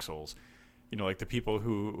of Dark Souls, you know, like the people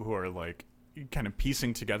who are like kind of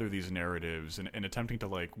piecing together these narratives and attempting to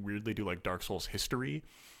like weirdly do like Dark Souls history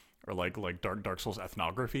or like Dark Souls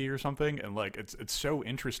ethnography or something, and like it's so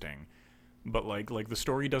interesting. But like the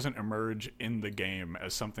story doesn't emerge in the game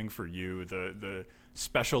as something for you, the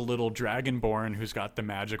special little dragonborn who's got the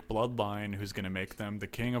magic bloodline who's going to make them the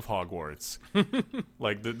king of Hogwarts.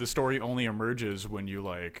 Like the story only emerges when you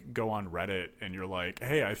like go on Reddit and you're like,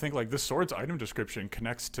 hey, I think like this sword's item description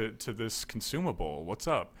connects to this consumable. What's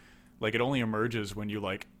up? Like it only emerges when you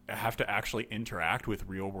like have to actually interact with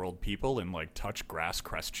real world people and like touch Grass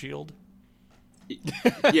Crest Shield.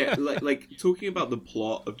 Yeah, like talking about the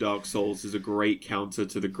plot of Dark Souls is a great counter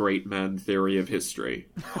to the great man theory of history.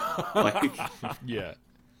 Like, Yeah.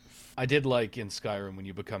 I did like in Skyrim when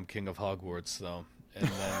you become king of Hogwarts, though.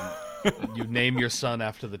 And then you name your son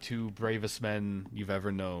after the two bravest men you've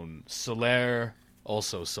ever known. Solaire,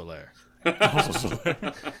 also Solaire.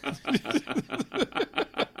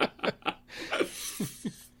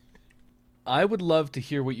 I would love to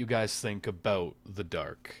hear what you guys think about the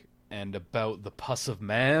Dark, and about the Pus of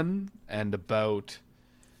Man, and about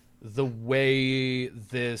the way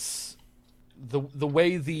this, the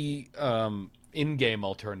way the in-game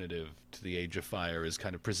alternative to the Age of Fire is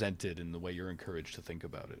kind of presented, and the way you're encouraged to think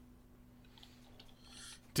about it.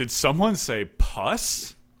 Did someone say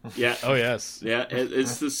pus? yeah. Oh yes. Yeah,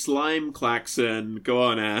 it's the slime klaxon. Go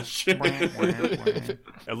on, Ash.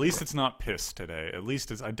 At least it's not piss today. At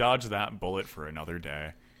least I dodged that bullet for another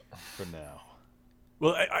day. For now.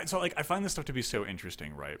 Well, I find this stuff to be so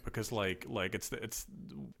interesting, right? Because like it's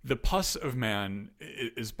the Pus of Man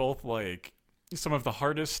is both like some of the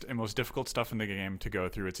hardest and most difficult stuff in the game to go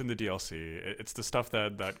through. It's in the DLC. It's the stuff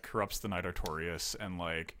that corrupts the Knight Artorias, and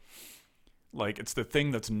like it's the thing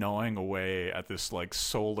that's gnawing away at this like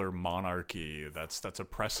solar monarchy that's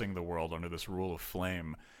oppressing the world under this rule of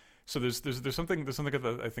flame. So there's something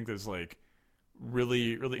that I think is like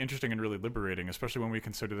really really interesting and really liberating, especially when we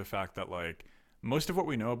consider the fact that like most of what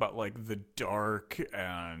we know about like the Dark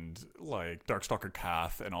and like Darkstalker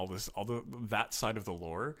Kath and all that side of the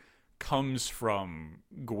lore comes from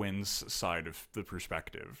Gwyn's side of the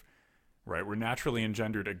perspective, right? We're naturally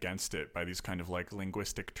engendered against it by these kind of like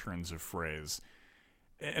linguistic turns of phrase.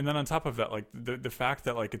 And then on top of that, like the fact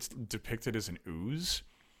that like it's depicted as an ooze,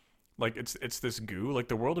 like it's this goo, like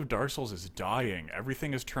the world of Dark Souls is dying.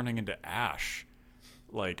 Everything is turning into ash.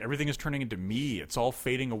 Like everything is turning into me. It's all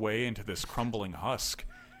fading away into this crumbling husk.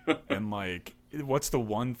 And like, what's the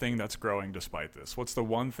one thing that's growing despite this? What's the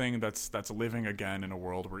one thing that's living again in a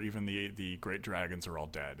world where even the great dragons are all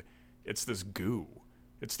dead? It's this goo.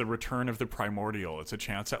 It's the return of the primordial. It's a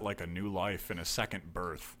chance at like a new life and a second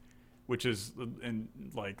birth, which is, and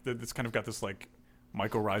like it's kind of got this like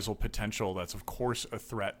mycorrhizal potential that's of course a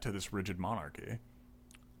threat to this rigid monarchy.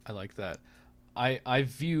 I like that. I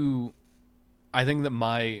think that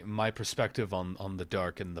my perspective on the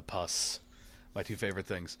Dark and the Pus, my two favorite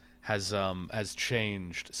things, has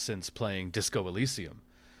changed since playing Disco Elysium.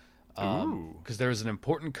 Because there is an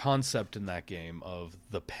important concept in that game of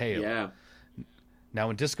the Pale. Yeah. Now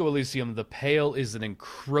in Disco Elysium, the Pale is an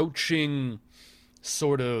encroaching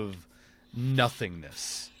sort of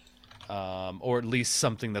nothingness, or at least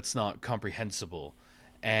something that's not comprehensible.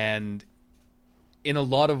 And in a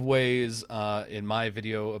lot of ways, in my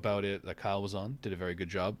video about it that Kyle was on, did a very good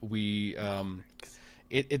job.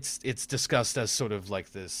 It's discussed as sort of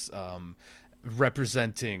like this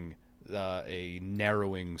representing a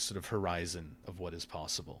narrowing sort of horizon of what is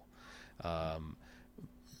possible.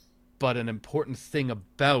 But an important thing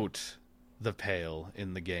about the Pale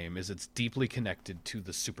in the game is it's deeply connected to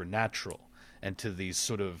the supernatural and to these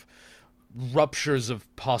sort of ruptures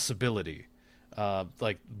of possibility.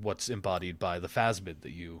 Like what's embodied by the Phasmid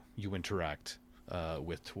that you interact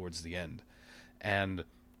with towards the end. And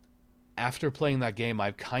after playing that game,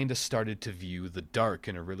 I've kind of started to view the Dark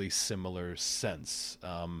in a really similar sense.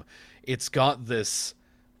 It's got this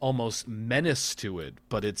almost menace to it,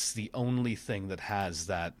 but it's the only thing that has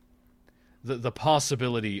that the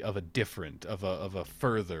possibility of a different, of a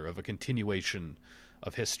further, of a continuation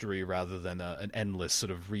of history rather than an endless sort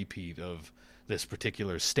of repeat of this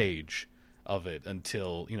particular stage of it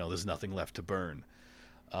until, there's nothing left to burn.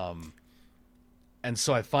 And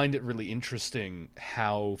so I find it really interesting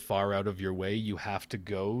how far out of your way you have to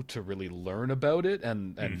go to really learn about it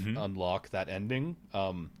and unlock that ending.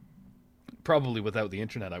 Probably without the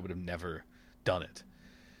internet, I would have never done it,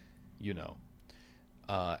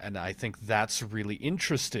 And I think that's really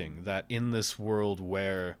interesting, that in this world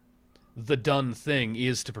where the done thing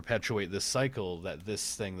is to perpetuate this cycle, that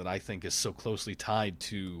this thing that I think is so closely tied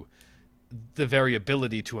to the very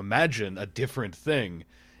ability to imagine a different thing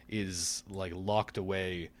is like locked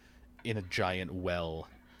away in a giant well.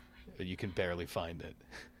 You can barely find it.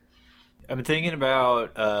 I'm thinking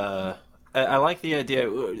about, I like the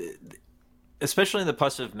idea, especially in the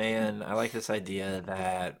Pus of Man, I like this idea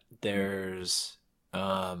that there's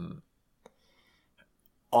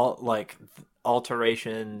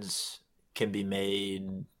alterations can be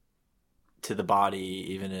made to the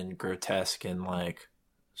body, even in grotesque and like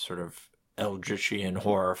sort of eldritchy and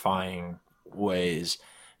horrifying ways,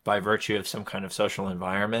 by virtue of some kind of social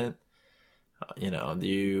environment.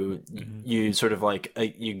 You sort of like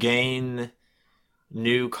you gain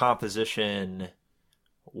new composition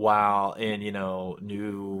while in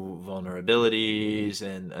new vulnerabilities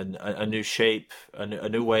and a new shape, a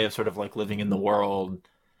new way of sort of like living in the world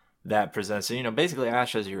that presents. Basically,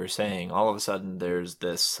 Ash, as you were saying, all of a sudden there's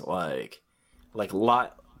this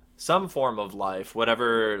some form of life,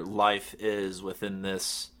 whatever life is within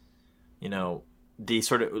this, the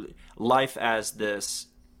sort of life as this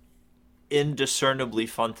indiscernibly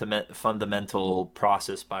fundamental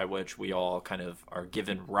process by which we all kind of are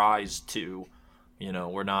given rise to.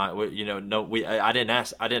 We're not. I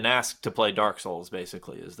didn't ask to play Dark Souls.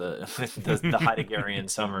 Basically, is the Heideggerian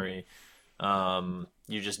summary.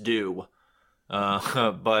 You just do.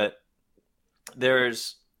 But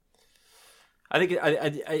there's. I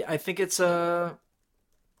think it's I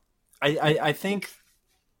think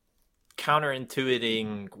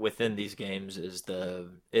counterintuiting within these games is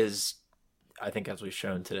I think, as we've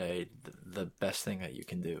shown today, the best thing that you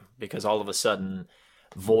can do, because all of a sudden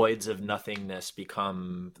voids of nothingness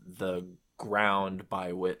become the ground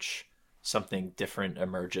by which something different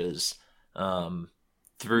emerges,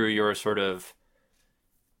 through your sort of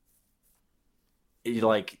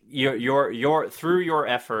your through your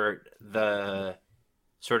effort. The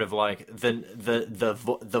sort of like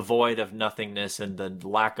the void of nothingness and the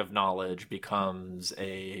lack of knowledge becomes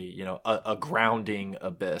a grounding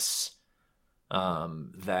abyss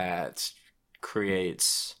that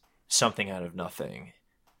creates something out of nothing.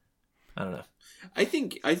 I don't know. I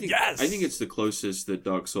think Yes! I think it's the closest that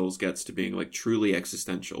Dark Souls gets to being like truly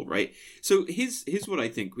existential, right? So here's what I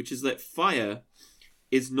think, which is that fire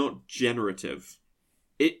is not generative.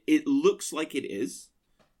 It looks like it is,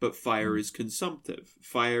 but fire is consumptive.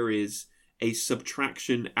 Fire is a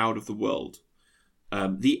subtraction out of the world.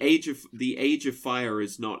 The age of fire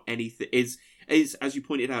is not anything. Is as you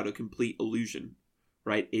pointed out, a complete illusion,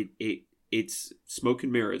 right? It's smoke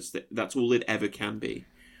and mirrors. That's all it ever can be.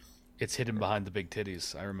 It's hidden behind the big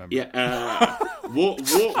titties. I remember. Yeah.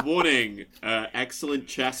 Warning. Excellent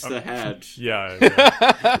chest ahead. Yeah.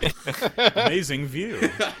 Amazing view.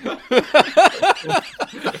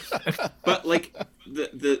 But like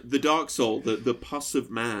the Dark Soul, the pus of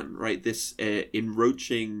man, right? This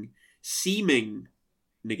enroaching, seeming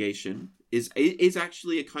negation is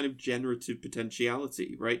actually a kind of generative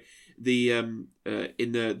potentiality, right? The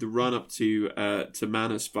in the run up to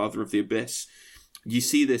Manus, Father of the Abyss, you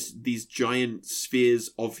see these giant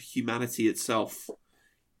spheres of humanity itself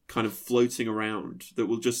kind of floating around that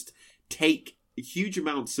will just take huge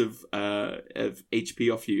amounts of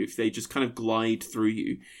HP off you if they just kind of glide through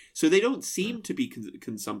you. So they don't seem to be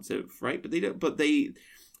consumptive, right? But they don't. But they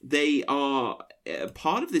are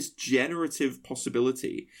part of this generative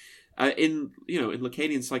possibility. In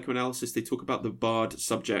Lacanian psychoanalysis, they talk about the barred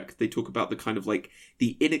subject. They talk about the kind of like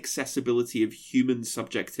the inaccessibility of human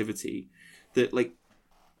subjectivity. That like,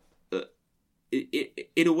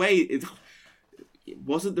 in a way, it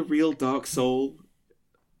wasn't the real Dark Soul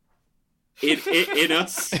in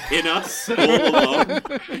us all along.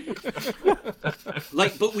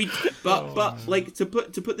 Like, but like to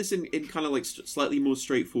put this in kind of like slightly more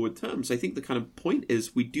straightforward terms, I think the kind of point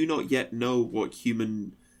is we do not yet know what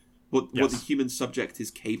the human subject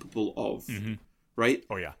is capable of, right?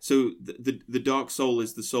 Oh yeah. So the Dark Soul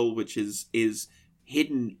is the soul which is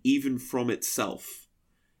hidden even from itself,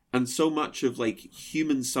 and so much of like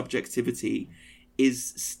human subjectivity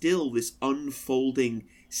is still this unfolding,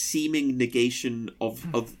 seeming negation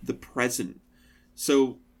of the present.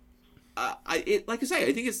 So I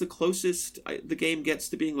think it's the closest the game gets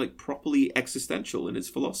to being like properly existential in its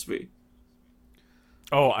philosophy.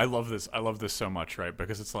 Oh, I love this. I love this so much, right?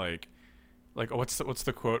 Because it's like what's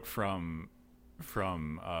the quote from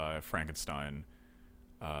Frankenstein?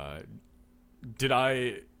 Did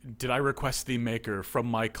I request thee, Maker, from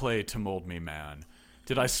my clay to mold me, man?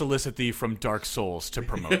 Did I solicit thee from dark souls to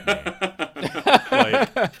promote me?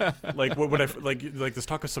 like what would I like this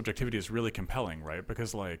talk of subjectivity is really compelling, right?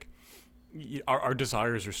 Because like our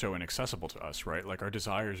desires are so inaccessible to us, right? Like our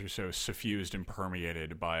desires are so suffused and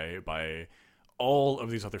permeated by all of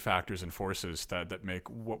these other factors and forces that make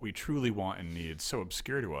what we truly want and need so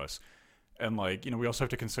obscure to us. And like, we also have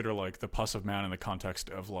to consider like the pus of man in the context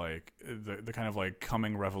of like the kind of like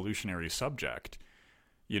coming revolutionary subject.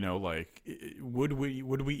 Like would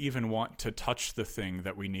we even want to touch the thing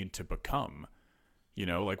that we need to become?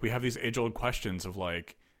 Like we have these age-old questions of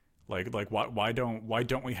like why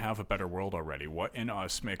don't we have a better world already? What in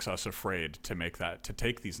us makes us afraid to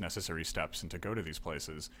take these necessary steps and to go to these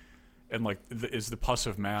places? And like, is the pus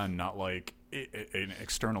of man not like an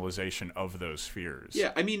externalization of those fears?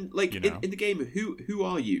 Yeah, I mean, like in the game, who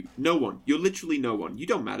are you? No one. You're literally no one. You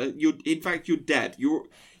don't matter. In fact, you're dead. You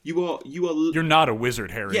are. You're not a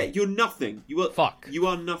wizard, Harry. Yeah, you're nothing. You are. Fuck. You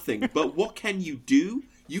are nothing. But what can you do?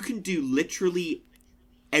 You can do literally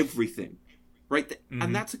everything, right? Mm-hmm.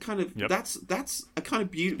 And that's a kind of that's a kind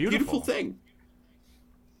of beautiful thing.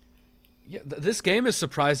 Yeah, this game is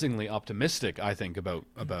surprisingly optimistic, I think, about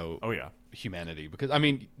humanity, because I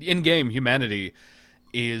mean, in-game humanity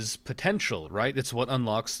is potential, right? It's what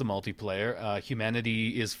unlocks the multiplayer.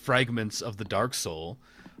 Humanity is fragments of the dark soul,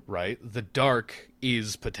 right? The dark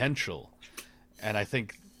is potential, and I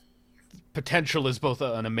think potential is both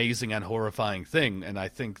an amazing and horrifying thing. And I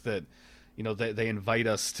think that they invite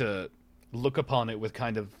us to look upon it with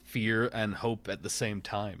kind of fear and hope at the same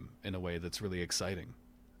time in a way that's really exciting.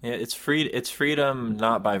 Yeah, it's freedom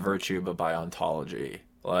not by virtue but by ontology.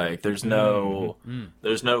 Like there's no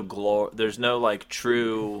like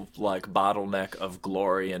true like bottleneck of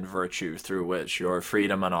glory and virtue through which your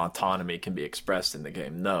freedom and autonomy can be expressed in the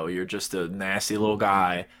game. No, you're just a nasty little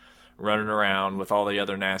guy running around with all the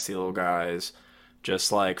other nasty little guys,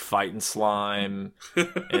 just like fighting slime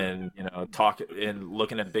and talking and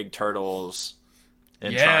looking at big turtles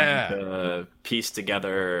and trying to piece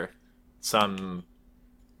together some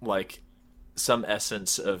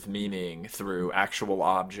essence of meaning through actual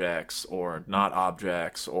objects or not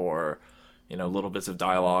objects, or little bits of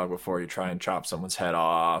dialogue before you try and chop someone's head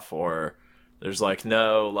off. Or there's like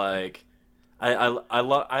no like I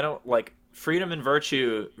don't like freedom and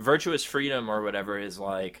virtuous freedom or whatever is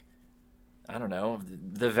like, I don't know,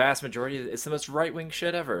 the vast majority it's the most right-wing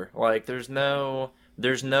shit ever. Like there's no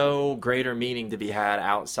greater meaning to be had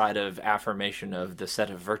outside of affirmation of the set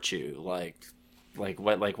of virtue.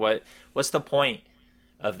 What's the point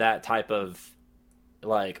of that type of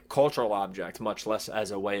like cultural object, much less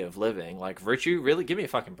as a way of living? Like virtue, really? Give me a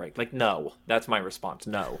fucking break. Like, no, that's my response.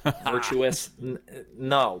 No. Virtuous,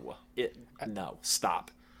 no. No,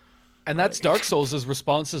 stop. And that's Dark Souls'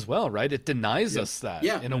 response as well, right? It denies us that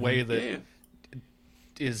in a way that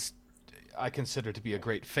is, I consider to be a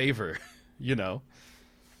great favor,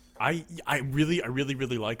 I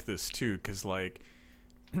really like this too, because like,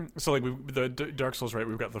 so like the Dark Souls, right?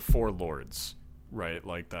 We've got the four lords, right?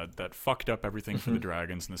 Like that fucked up everything for the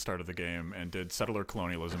dragons in the start of the game and did settler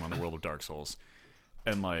colonialism on the world of Dark Souls.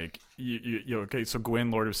 And like okay, so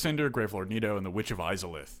Gwyn, Lord of Cinder, Grave Lord Nito, and the Witch of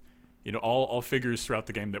Izalith. All figures throughout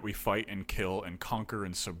the game that we fight and kill and conquer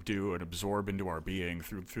and subdue and absorb into our being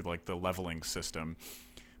through like the leveling system.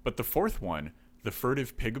 But the fourth one, the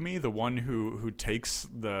furtive pygmy, the one who takes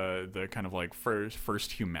the kind of like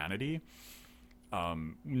first humanity.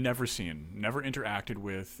 Never seen, never interacted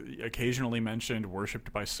with, occasionally mentioned,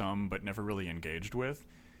 worshipped by some, but never really engaged with.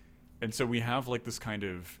 And so we have like this kind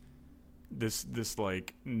of this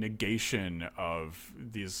like negation of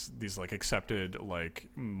these like accepted like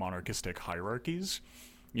monarchistic hierarchies.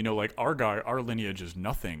 Like our lineage is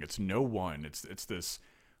nothing. It's no one. It's this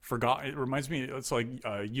forgotten. It reminds me. It's like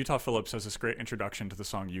Utah Phillips has this great introduction to the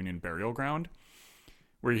song Union Burial Ground,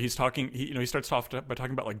 where he's talking. He starts off by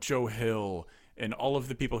talking about like Joe Hill and all of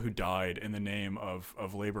the people who died in the name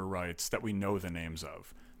of labor rights that we know the names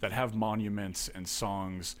of, that have monuments and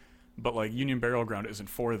songs, but like Union Burial Ground isn't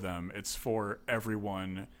for them. It's for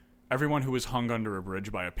everyone who was hung under a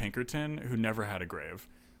bridge by a Pinkerton, who never had a grave,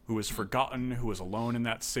 who was forgotten, who was alone in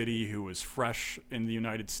that city, who was fresh in the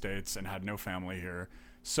United States and had no family here.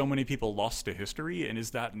 So many people lost to history, and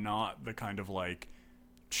is that not the kind of like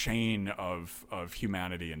chain of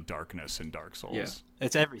humanity and darkness in Dark Souls? Yeah.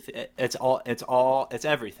 It's everything. It's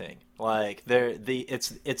everything. Like that's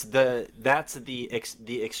the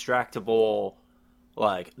extractable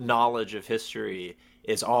like knowledge of history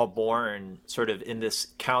is all born sort of in this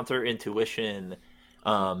counter intuition,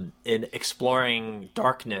 in exploring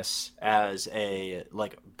darkness as a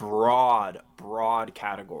like broad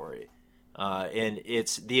category, and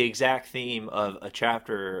it's the exact theme of a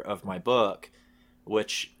chapter of my book,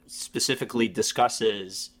 which specifically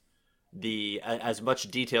discusses as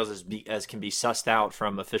much details as can be sussed out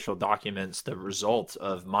from official documents, the result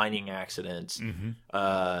of mining accidents,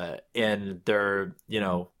 and their,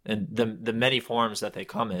 and the many forms that they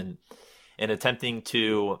come in, and attempting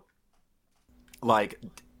to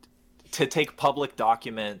take public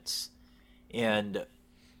documents and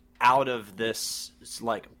out of this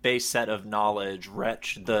base set of knowledge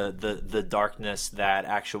retch the darkness that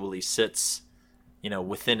actually sits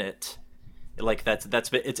within it.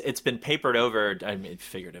 It's been papered over. I mean,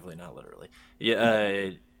 figuratively, not literally.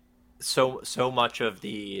 So much of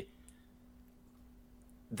the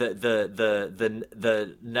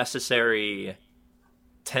necessary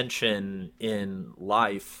tension in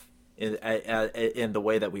life, in the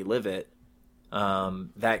way that we live it,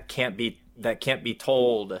 that can't be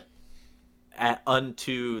told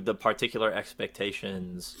unto the particular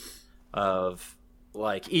expectations of.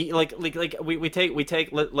 We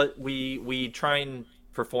try and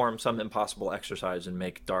perform some impossible exercise and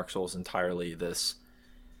make Dark Souls entirely this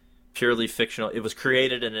purely fictional. It was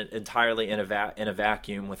created entirely in a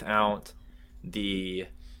vacuum without the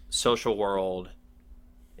social world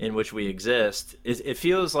in which we exist. It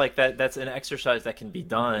feels like that's an exercise that can be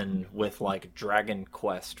done with Dragon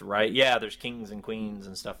Quest, right? Yeah, there's kings and queens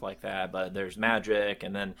and stuff like that, but there's magic,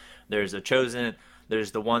 and then there's a chosen.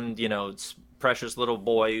 There's the one, precious little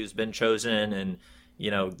boy who's been chosen and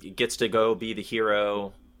gets to go be the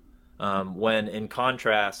hero, when in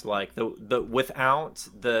contrast without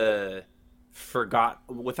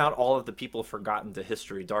all of the people forgotten to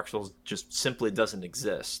history, Dark Souls just simply doesn't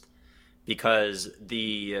exist, because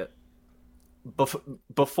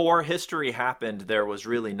before history happened there was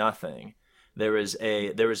really nothing. There was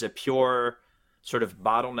a pure sort of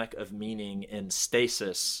bottleneck of meaning in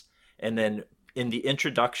stasis, and then in the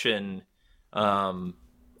introduction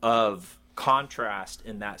of contrast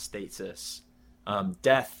in that stasis,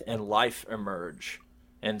 death and life emerge.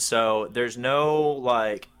 And so there's no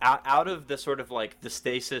out of the sort of the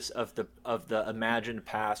stasis of the imagined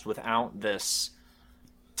past, without this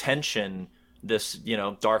tension, this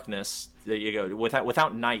darkness,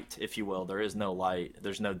 without night, if you will. There is no light,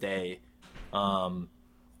 there's no day.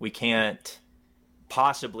 We can't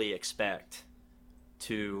possibly expect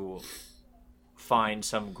to find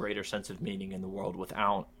some greater sense of meaning in the world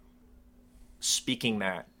without speaking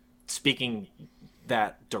that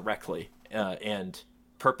directly and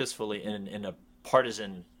purposefully in a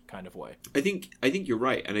partisan kind of way. I think you're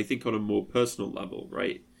right, and I think on a more personal level,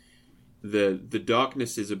 right? The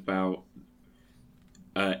darkness is about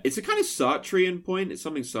it's a kind of Sartrean point. It's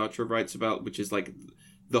something Sartre writes about, which is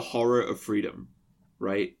the horror of freedom,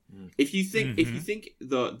 right? If you think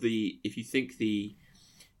that the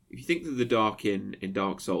dark in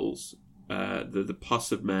Dark Souls, the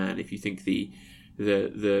pus of man, if you think the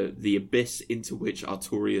abyss into which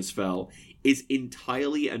Artorias fell is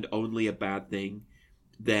entirely and only a bad thing,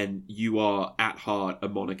 then you are at heart a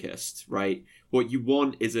monarchist, right? What you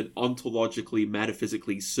want is an ontologically,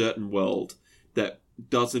 metaphysically certain world that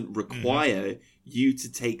doesn't require you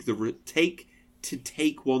to take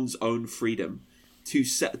one's own freedom, to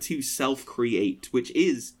self-create, which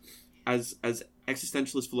is, as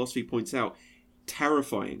existentialist philosophy points out,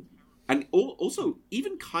 terrifying, and also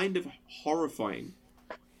even kind of horrifying.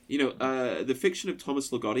 The fiction of Thomas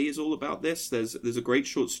Ligotti is all about this. There's a great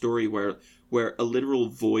short story where a literal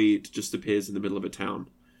void just appears in the middle of a town,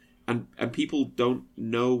 and people don't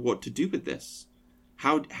know what to do with this.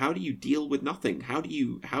 How do you deal with nothing? How do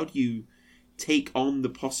you take on the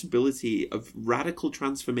possibility of radical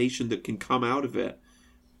transformation that can come out of it,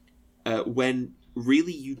 when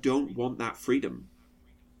really you don't want that freedom?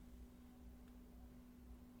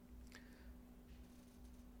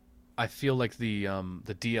 I feel like the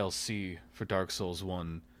DLC for Dark Souls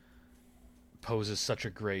 1 poses such a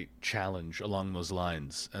great challenge along those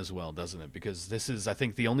lines as well, doesn't it? Because this is, I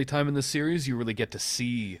think, the only time in the series you really get to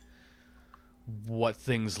see what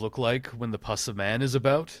things look like when the pus of man is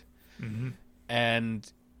about. Mm-hmm.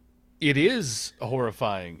 And it is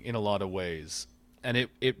horrifying in a lot of ways. And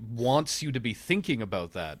it wants you to be thinking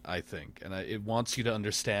about that, I think. And it wants you to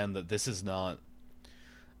understand that this is not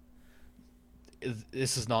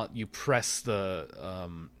you press the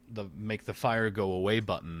make the fire go away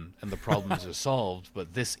button and the problems are solved,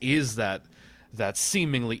 but this is that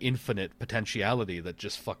seemingly infinite potentiality that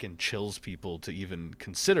just fucking chills people to even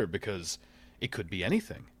consider, because it could be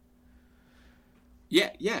anything.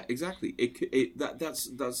 Yeah, exactly. That's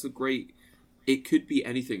the great. It could be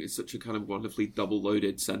anything. It's such a kind of wonderfully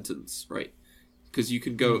double-loaded sentence, right? Because you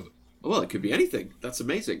can go, well, it could be anything. That's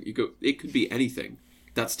amazing. You go, it could be anything.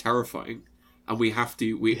 That's terrifying. and we have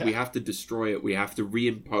to destroy it. We have to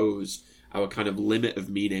reimpose our kind of limit of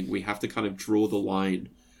meaning. We have to kind of draw the line,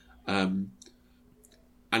 and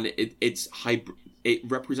it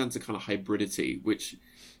represents a kind of hybridity, which,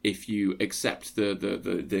 if you accept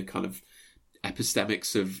the kind of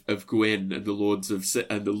epistemics of Gwyn and the Lords of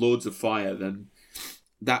Fire, then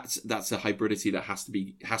that's a hybridity that has to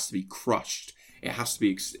be crushed. New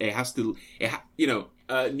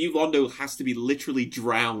Londo has to be literally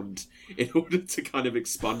drowned in order to kind of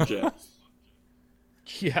expunge it.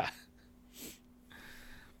 Yeah.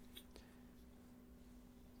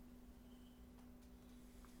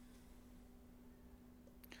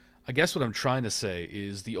 I guess what I'm trying to say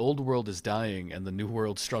is the old world is dying and the new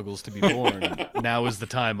world struggles to be born. Now is the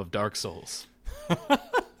time of Dark Souls.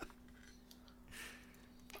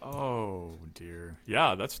 Oh dear.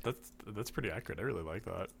 Yeah, that's pretty accurate. I really like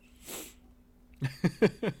that.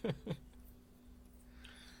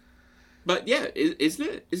 But yeah,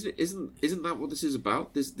 isn't that what this is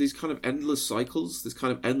about? These kind of endless cycles,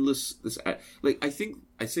 I think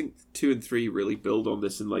 2 and 3 really build on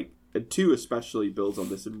this, and 2 especially builds on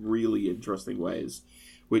this in really interesting ways,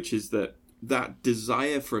 which is that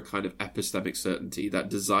desire for a kind of epistemic certainty, that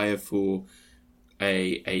desire for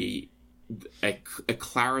a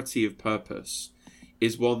clarity of purpose,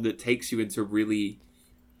 is one that takes you into really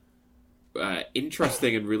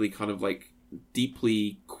interesting and really kind of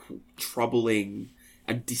deeply troubling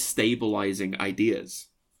and destabilizing ideas.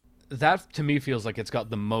 That to me feels like it's got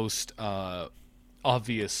the most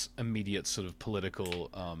obvious, immediate sort of political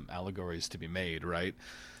allegories to be made, right?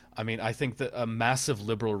 I mean, I think that a massive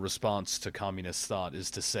liberal response to communist thought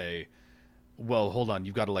is to say, well, hold on,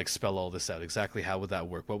 you've got to spell all this out. Exactly how would that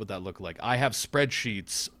work? What would that look like? I have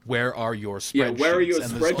spreadsheets. Where are your spreadsheets? Yeah, where are your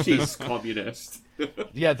spreadsheets, communist?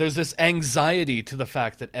 Yeah, there's this anxiety to the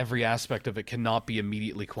fact that every aspect of it cannot be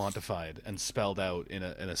immediately quantified and spelled out in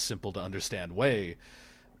a simple to understand way,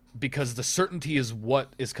 because the certainty is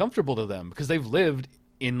what is comfortable to them, because they've lived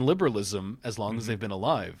in liberalism as long as they've been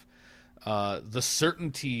alive. The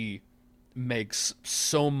certainty makes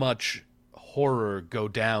so much horror go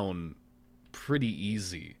down pretty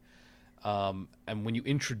easy. And when you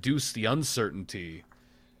introduce the uncertainty,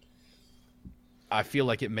 I feel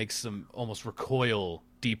like it makes them almost recoil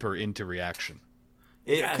deeper into reaction.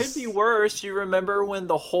 It could be worse. You remember when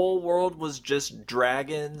the whole world was just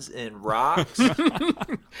dragons and rocks?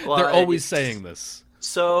 They're always saying this.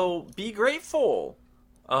 So be grateful,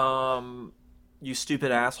 you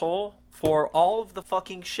stupid asshole, for all of the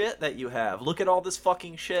fucking shit that you have. Look at all this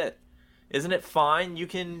fucking shit. Isn't it fine? You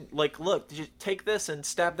can, look, did you take this and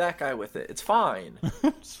stab that guy with it? It's fine.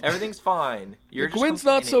 Everything's fine. You're just Gwyn's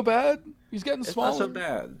not so bad. He's getting smaller. It's not so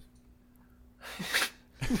bad.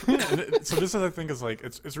 So this, I think, is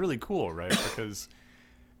it's really cool, right? Because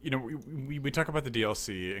we talk about the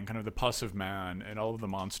DLC and kind of the pus of man and all of the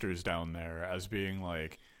monsters down there as being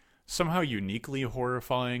somehow uniquely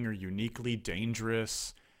horrifying or uniquely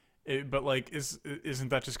dangerous. But isn't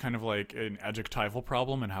that just kind of an adjectival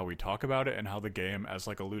problem in how we talk about it and how the game as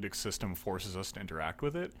a ludic system forces us to interact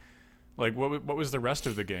with it? What was the rest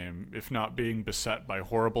of the game if not being beset by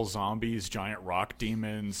horrible zombies, giant rock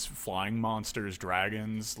demons, flying monsters,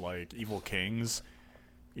 dragons, evil kings?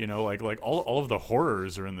 All of the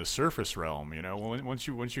horrors are in the surface realm. Once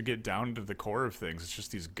you get down to the core of things, it's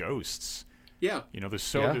just these ghosts. Yeah. There's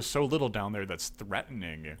so little down there that's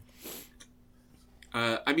threatening.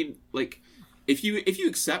 I mean, if you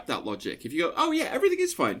accept that logic, if you go, oh yeah, everything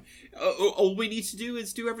is fine, all we need to do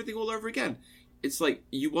is do everything all over again. It's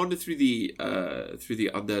you wander through the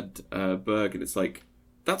undead burg, and it's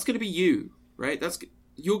that's going to be you, right? That's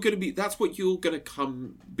what you're going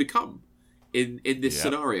to become in this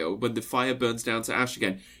scenario when the fire burns down to ash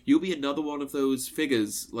again. You'll be another one of those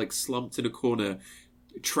figures slumped in a corner,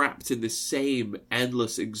 trapped in this same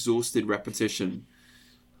endless, exhausted repetition.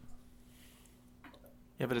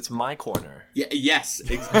 Yeah, but it's my corner. Yeah. Yes.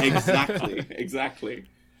 Exactly. Exactly.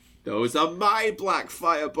 Those are my black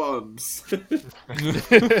fire bombs.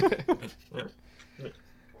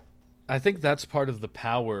 I think that's part of the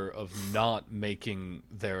power of not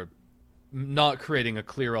creating a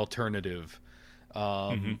clear alternative,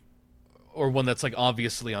 or one that's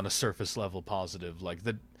obviously on a surface level positive,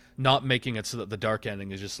 not making it so that the dark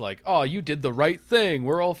ending is just oh, you did the right thing,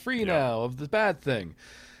 we're all free now of the bad thing.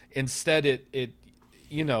 Instead, it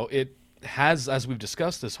has, as we've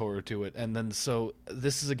discussed, this horror to it, and then so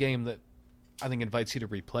this is a game that I think invites you to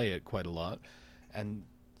replay it quite a lot, and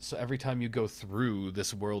so every time you go through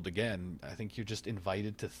this world again, I think you're just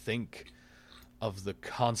invited to think of the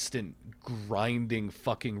constant grinding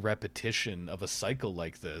fucking repetition of a cycle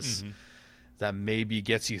like this that maybe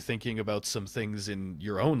gets you thinking about some things in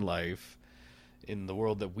your own life, in the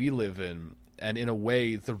world that we live in. And in a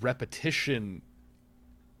way, the repetition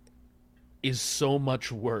is so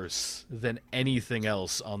much worse than anything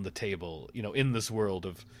else on the table, in this world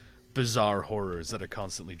of bizarre horrors that are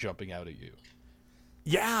constantly jumping out at you.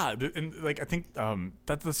 Yeah, and I think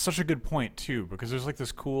that's such a good point too, because there's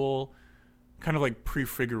this cool kind of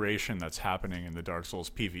prefiguration that's happening in the Dark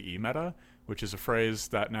Souls PvE meta, which is a phrase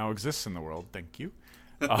that now exists in the world. Thank you.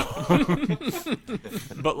 But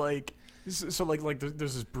so there's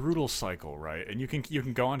this brutal cycle, right? And you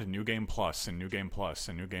can go on to New Game Plus and New Game Plus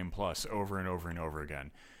and New Game Plus over and over and over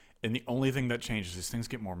again, and the only thing that changes is things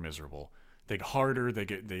get more miserable. They get harder. They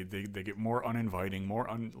get more uninviting,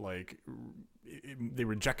 they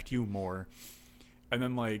reject you more. And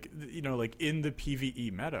then in the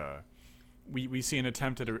PvE meta, we see an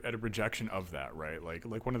attempt at a rejection of that, right?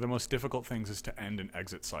 Like one of the most difficult things is to end and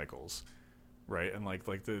exit cycles, right? And the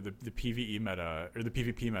PvE meta, or the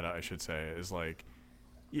PvP meta, I should say, is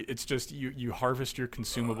it's just you harvest your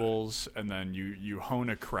consumables, and then you hone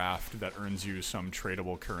a craft that earns you some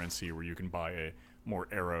tradable currency where you can buy more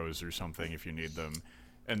arrows or something if you need them.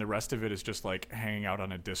 And the rest of it is just hanging out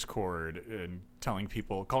on a Discord and calling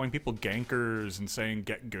people gankers and saying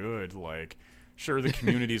get good. Sure, the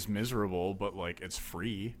community's miserable, but like, it's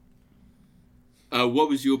free. What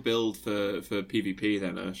was your build for PvP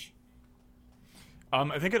then, Ash?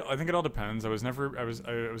 I think it all depends. I was never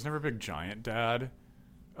a big giant dad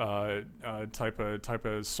type of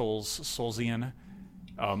Soulsian.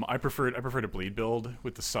 I preferred a bleed build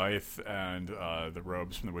with the scythe and the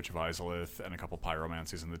robes from the Witch of Izalith and a couple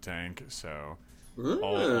pyromancies in the tank. So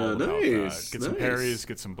all about that. Get some parries,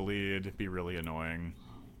 get some bleed, be really annoying.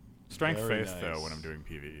 Strength Faith though, when I'm doing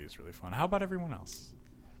PvE, is really fun. How about everyone else?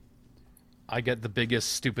 I get the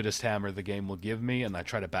biggest, stupidest hammer the game will give me, and I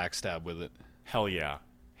try to backstab with it. Hell yeah.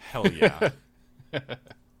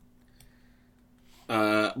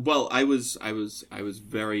 Well, I was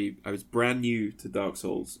brand new to Dark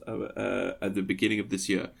Souls at the beginning of this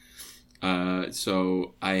year,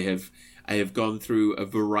 so I have gone through a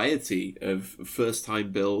variety of first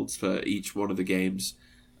time builds for each one of the games.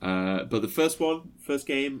 But the first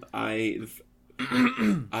game, I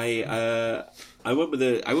went with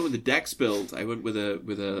a Dex build. I went with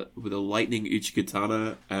a lightning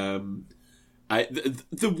Uchigatana.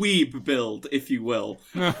 The weeb build, if you will.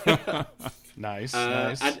 Nice.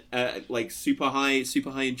 And like super high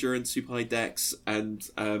endurance, super high dex, and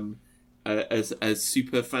a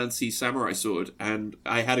super fancy samurai sword, and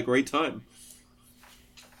I had a great time.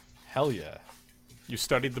 Hell yeah! You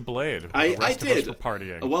studied the blade. I did.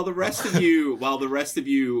 Partying. While the rest of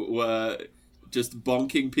you were just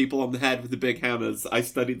bonking people on the head with the big hammers, I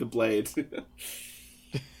studied the blade.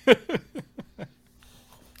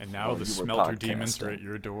 And now the smelter demons are at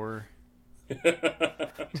your door.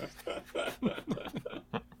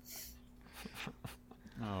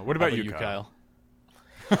 What about you, Kyle?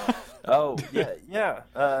 Oh yeah.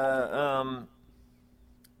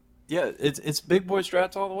 It's big boy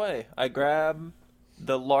strats all the way. I grab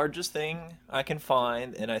the largest thing I can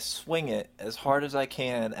find and I swing it as hard as I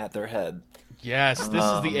can at their head. Yes, this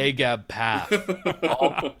is the Agab path.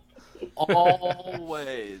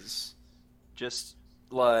 Always, just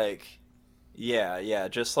like. Yeah,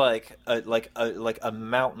 just like a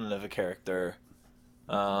mountain of a character,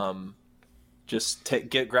 just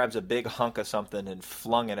grabs a big hunk of something and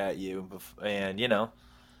flung it at you, and you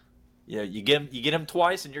get him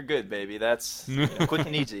twice and you're good, baby. That's quick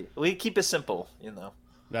and easy. We keep it simple,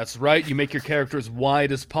 That's right. You make your character as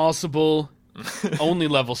wide as possible. Only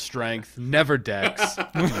level strength, never dex,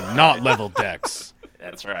 not level dex.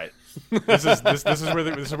 That's right. This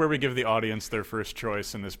is where we give the audience their first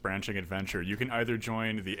choice in this branching adventure. You can either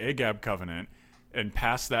join the Agab Covenant and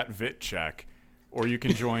pass that VIT check, or you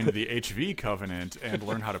can join the HV Covenant and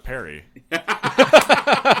learn how to parry.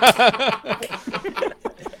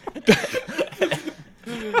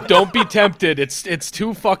 Don't be tempted. It's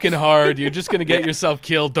too fucking hard. You're just gonna get yourself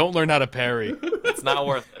killed. Don't learn how to parry. It's not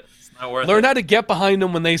worth it. Learn how to get behind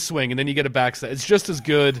them when they swing, and then you get a backstab. It's just as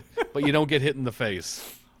good, but you don't get hit in the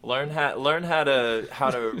face. Learn how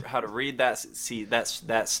to read that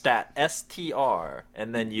stat STR,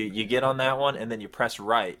 and then you get on that one, and then you press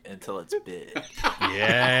right until it's big.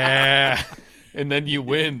 Yeah, and then you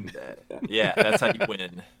win. Yeah, that's how you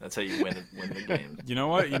win. That's how you win the game. You know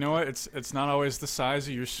what? It's not always the size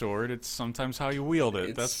of your sword. It's sometimes how you wield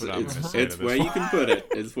it. That's what I'm going to say. It's where you can put it.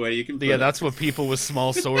 It's where you can put it. Yeah, that's what people with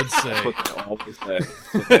small swords say. Always say.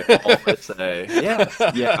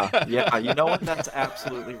 Yeah. You know what? That's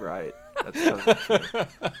absolutely right. That's totally true.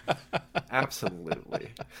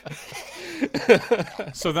 Absolutely.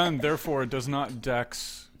 So then, therefore, does not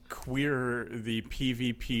Dex queer the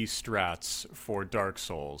PvP strats for Dark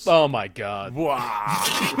Souls? Oh my god. Wow.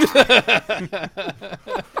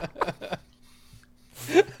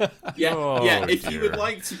 Yeah, Oh, yeah. If you would dear.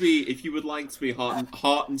 like to be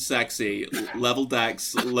hot and sexy, level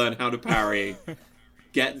Dex, learn how to parry,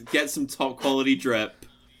 get some top quality drip,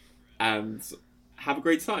 and have a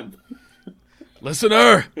great time.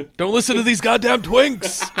 Listener, don't listen to these goddamn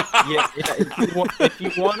twinks. Yeah. If you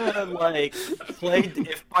want to like play,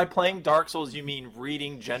 if by playing Dark Souls you mean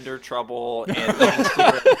reading Gender Trouble and eating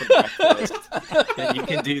cigarettes for breakfast, then you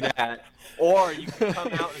can do that. Or you can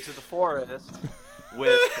come out into the forest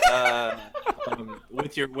with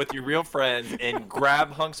your real friends and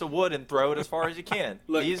grab hunks of wood and throw it as far as you can.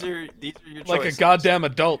 Look, these are your choices. Like a goddamn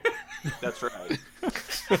adult. That's right.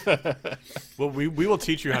 Well, we will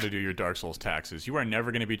teach you how to do your Dark Souls taxes. You are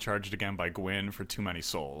never going to be charged again by Gwyn for too many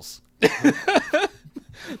souls.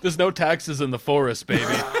 There's no taxes in the forest, baby.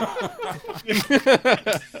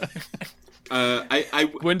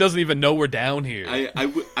 Gwyn doesn't even know we're down here.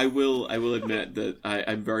 I will admit that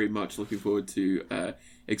I'm very much looking forward to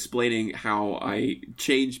explaining how I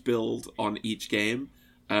change build on each game,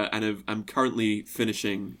 and I'm currently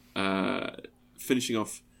finishing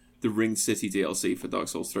off the Ring City DLC for Dark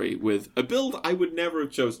Souls 3 with a build I would never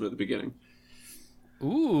have chosen at the beginning.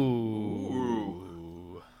 Ooh.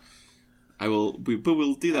 But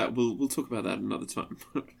we'll do that. We'll talk about that another time.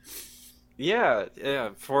 Yeah.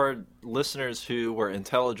 For listeners who were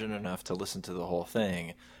intelligent enough to listen to the whole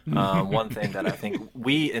thing, one thing that I think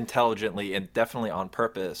we intelligently and definitely on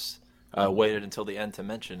purpose waited until the end to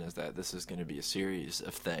mention is that this is going to be a series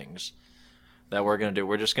of things that we're going to do.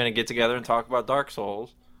 We're just going to get together and talk about Dark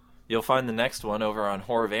Souls. You'll find the next one over on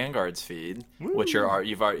Horror Vanguard's feed, which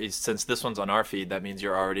you've already, since this one's on our feed, that means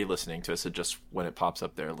you're already listening to it. So just when it pops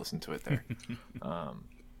up there, listen to it there.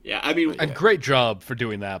 Yeah, I mean, And great job for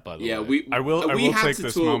doing that, by the way. I will take had to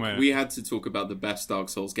this talk, moment. We had to talk about the best Dark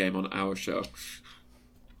Souls game on our show.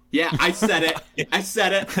 Yeah, I said it. I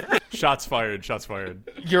said it. Shots fired. Shots fired.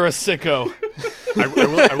 You're a sicko. I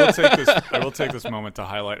will take this moment to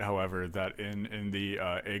highlight, however, that in the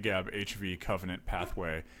AGAB HV Covenant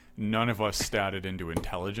pathway, none of us statted into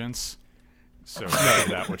intelligence. So say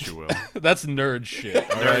that what you will. That's nerd shit,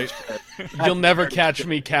 alright? You'll never catch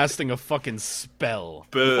me casting a fucking spell.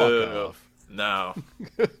 Boo. Fuck off.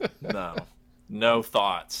 No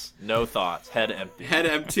thoughts. No thoughts. Head empty. Head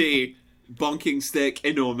empty, bonking stick,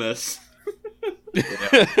 enormous. You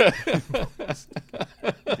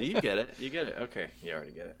get it. You get it. Okay, you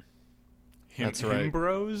already get it. That's right.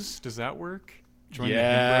 Himbros? Does that work? Join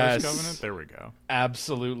Yes. the Himbros Covenant? There we go.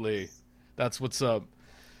 Absolutely. That's what's up.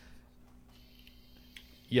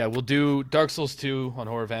 Yeah, we'll do Dark Souls 2 on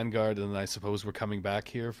Horror Vanguard, and then I suppose we're coming back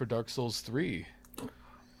here for Dark Souls 3.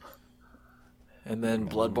 And then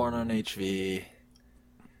Bloodborne on HV.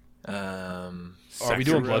 Are we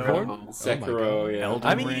doing Bloodborne? Sekiro, yeah. Elden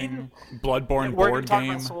I mean, Ring, Bloodborne we're going board to talk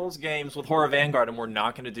game. about Souls games with Horror Vanguard, and we're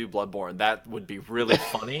not going to do Bloodborne. That would be really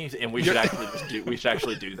funny, and we should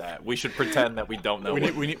actually do that. We should pretend that we don't know. We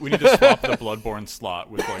need to swap the Bloodborne slot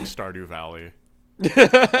with like Stardew Valley.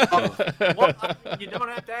 Well, you don't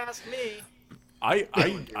have to ask me.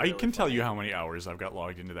 I can tell you how many hours I've got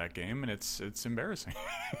logged into that game, and it's embarrassing.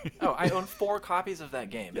 Oh, I own 4 copies of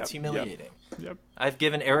that game. It's humiliating. Yep. I've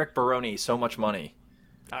given Eric Baroni so much money.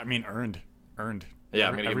 I mean, earned. Yeah,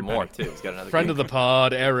 I'm going to give him more, penny. too. He's got another Friend game. of the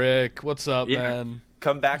pod, Eric. What's up, Yeah. man?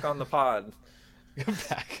 Come back on the pod. Come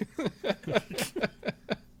back.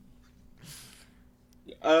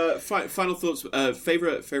 Final thoughts.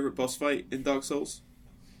 Favorite boss fight in Dark Souls?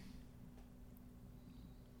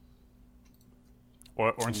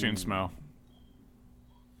 Ornstein Smough.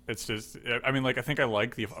 It's just, I mean, like, I think I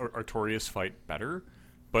like the Artorias fight better,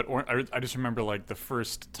 but I just remember, like, the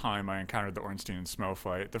first time I encountered the Ornstein and Smough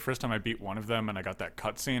fight, the first time I beat one of them and I got that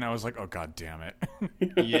cutscene, I was like, oh, god damn it.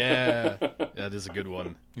 Yeah, that is a good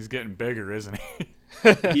one. He's getting bigger, isn't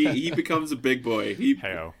he? He becomes a big boy.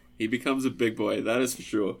 Heyo. He becomes a big boy. That is for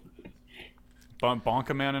sure. Bonk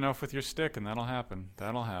a man enough with your stick and that'll happen.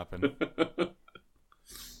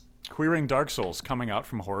 Queering Dark Souls coming out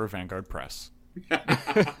from Horror Vanguard Press.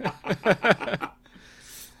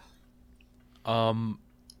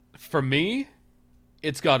 For me,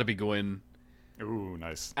 it's got to be Gwyn. Ooh,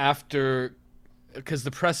 nice. Because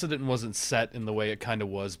the precedent wasn't set in the way it kind of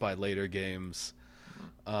was by later games.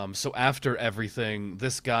 So after everything,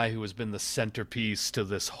 this guy who has been the centerpiece to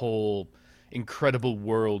this whole incredible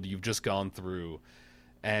world you've just gone through,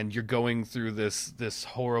 and you're going through this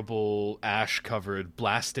horrible ash-covered,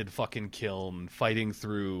 blasted fucking kiln, fighting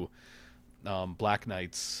through Black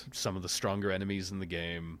Knights, some of the stronger enemies in the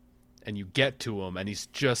game, and you get to him, and he's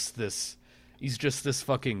just this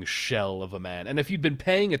fucking shell of a man. And if you'd been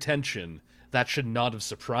paying attention, that should not have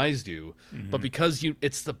surprised you. Mm-hmm. But because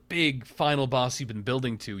it's the big final boss you've been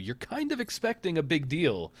building to, you're kind of expecting a big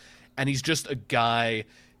deal. And he's just a guy.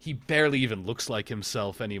 He barely even looks like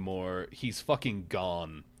himself anymore. He's fucking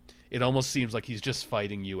gone. It almost seems like he's just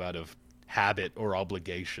fighting you out of habit or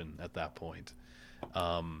obligation at that point.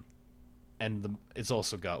 It's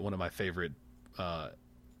also got one of my favorite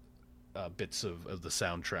bits of the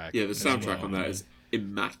soundtrack. Yeah, the soundtrack on that is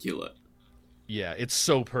immaculate. Yeah, it's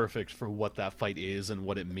so perfect for what that fight is and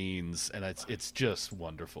what it means, and it's just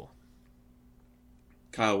wonderful.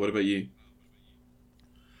 Kyle, what about you?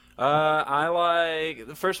 I like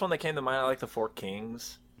the first one that came to mind. I like the Four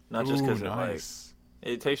Kings, not just because nice.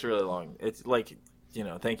 It takes really long. It's like,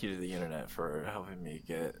 thank you to the internet for helping me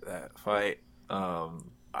get that fight.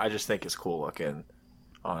 I just think it's cool looking.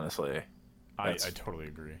 Honestly, I totally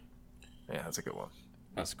agree. Yeah, that's a good one.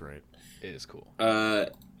 That's great. It is cool. I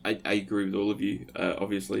agree with all of you,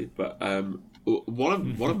 obviously, but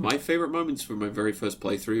one of my favorite moments from my very first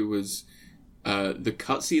playthrough was the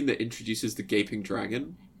cutscene that introduces the Gaping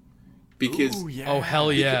Dragon. Because oh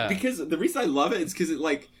hell yeah! Because the reason I love it is because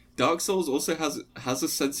it Dark Souls also has a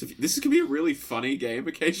sense of this is gonna be a really funny game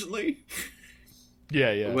occasionally.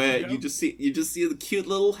 Yeah. Where you just see the cute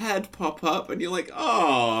little head pop up, and you're like,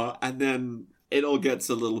 oh, and then it all gets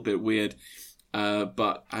a little bit weird.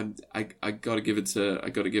 But I gotta give it to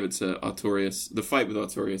Artorias. The fight with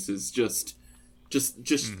Artorias is just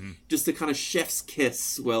the kind of chef's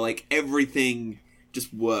kiss where everything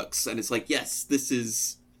just works, and it's like, yes, this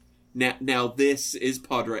is now this is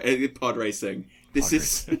pod racing. This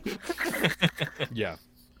is yeah.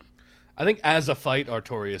 I think as a fight,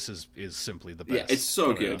 Artorias is simply the best. Yeah, it's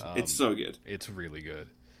so good. It's so good. It's really good.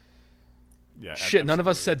 Yeah. Shit, none of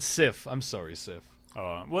us said Sif. I'm sorry, Sif.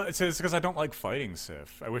 Well, it's because I don't like fighting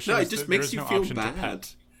Sif. I wish. No, it just makes you feel bad.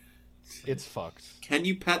 It's fucked. Can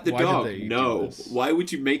you pet the Why dog? did they No. do this? Why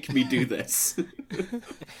would you make me do this?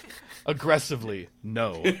 Aggressively,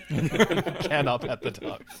 no. Cannot pet the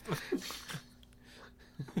dog.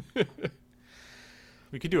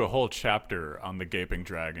 We could do a whole chapter on the Gaping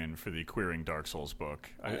Dragon for the Queering Dark Souls book.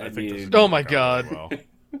 I think this Oh my would work out god.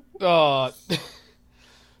 really well.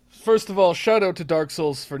 First of all, shout out to Dark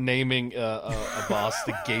Souls for naming a boss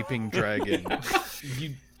the Gaping Dragon.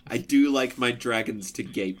 I do like my dragons to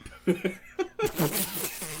gape.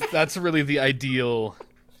 That's really the ideal.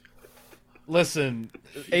 Listen,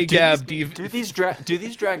 Agab, do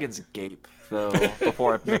these dragons gape though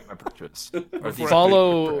before I make my purchase?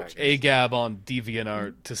 follow Agab on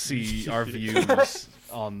DeviantArt to see our views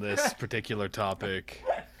on this particular topic.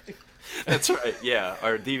 That's right. Yeah,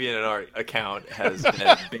 our DeviantArt account has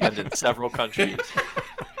been banned in several countries.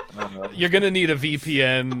 You're gonna need a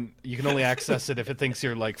VPN. You can only access it if it thinks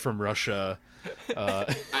you're from Russia.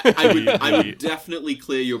 I would definitely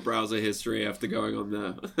clear your browser history after going on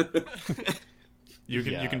there. You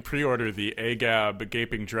can pre-order the Agab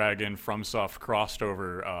Gaping Dragon FromSoft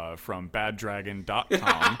crossover from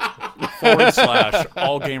baddragon.com /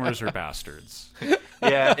 all gamers are bastards.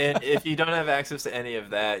 Yeah, and if you don't have access to any of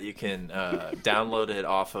that, you can download it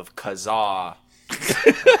off of Kazaa.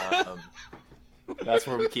 That's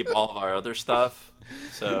where we keep all of our other stuff.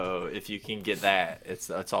 So if you can get that, it's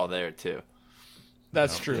all there too.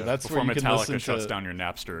 That's true. Yeah. That's before where you can listen Metallica shuts to down your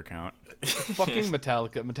Napster account. fucking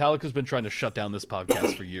Metallica. Metallica's been trying to shut down this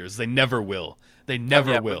podcast for years. They never will. They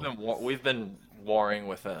never will. We've been warring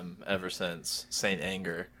with them ever since Saint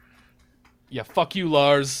Anger. Yeah, fuck you,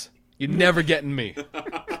 Lars. You're never getting me.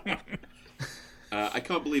 I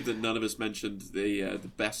can't believe that none of us mentioned the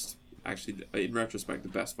best, actually, in retrospect, the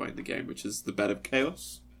best fight in the game, which is the Bed of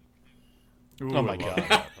Chaos. Ooh, oh my I love god.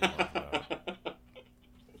 that. I love that.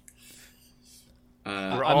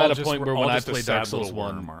 I'm at a point where when I play Dark Souls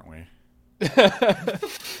 1, aren't we?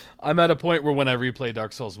 I'm at a point where when I replay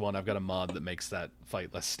Dark Souls 1, I've got a mod that makes that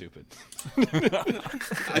fight less stupid.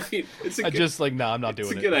 I mean, it's a good, nah, I'm not doing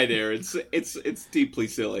it. It's a good idea. It's deeply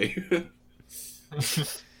silly.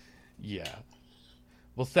 Yeah.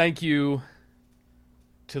 Well, thank you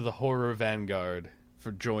to the Horror Vanguard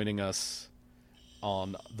for joining us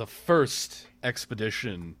on the first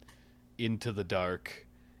expedition into the dark,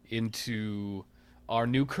 into our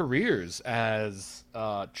new careers as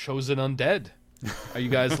chosen undead. Are you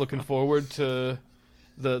guys looking forward to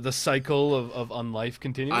the cycle of unlife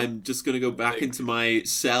continuing? I'm just going to go back into my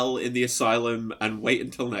cell in the asylum and wait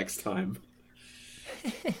until next time.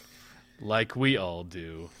 like we all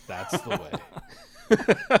do. That's the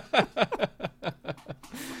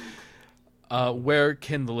way. Where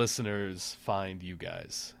can the listeners find you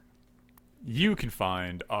guys? You can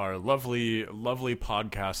find our lovely, lovely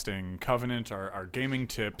podcasting covenant, our gaming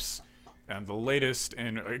tips, and the latest.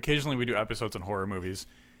 And occasionally we do episodes on horror movies.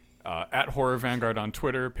 At Horror Vanguard on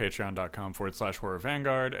Twitter, patreon.com/Horror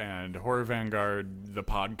Vanguard, and Horror Vanguard, the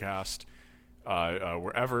podcast,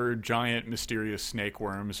 wherever giant mysterious snake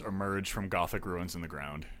worms emerge from gothic ruins in the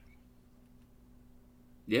ground.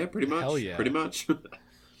 Yeah, pretty much. Hell yeah. Pretty much.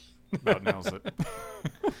 About nails it.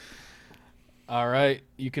 All right,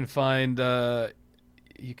 you can find Kyle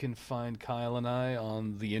and I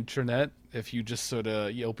on the internet if you just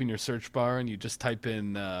you open your search bar and you just type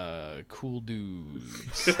in cool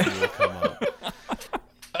dudes. It'll come up.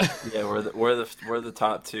 Yeah, we're the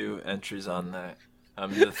top two entries on that.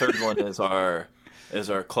 The third one is our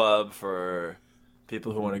club for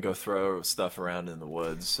people who want to go throw stuff around in the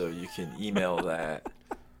woods. So you can email that.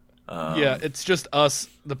 Yeah, it's just us.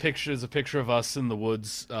 The picture is a picture of us in the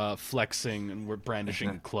woods, flexing, and we're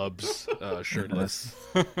brandishing clubs, shirtless.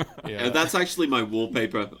 Yeah, And that's actually my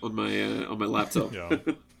wallpaper on my laptop. Yeah.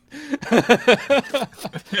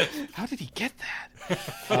 How did he get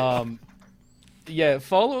that? Yeah,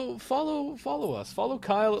 follow us. Follow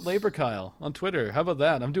Kyle at Labor Kyle on Twitter. How about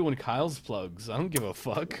that? I'm doing Kyle's plugs. I don't give a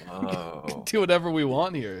fuck. Oh. Do whatever we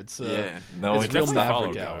want here. It's Yeah, no, it's it's real definitely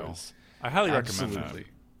Maverick follow Kyle. hours. I highly recommend Absolutely. that.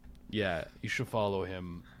 Yeah, you should follow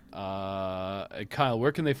him. Kyle,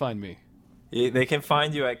 where can they find me? They can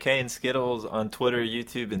find you at K and Skittles on Twitter,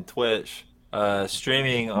 YouTube, and Twitch.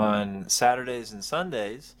 Streaming on Saturdays and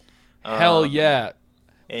Sundays. Hell yeah.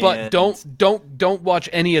 But And- don't watch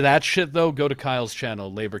any of that shit though. Go to Kyle's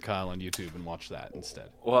channel, Labor Kyle on YouTube, and watch that instead.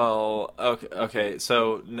 Well, okay.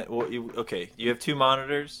 So, you have two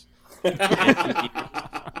monitors.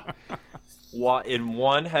 In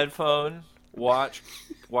one headphone, watch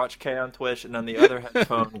K on Twitch, and on the other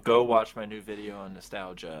headphone, go watch my new video on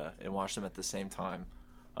Nostalgia, and watch them at the same time.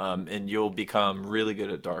 And you'll become really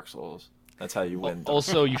good at Dark Souls. That's how you win.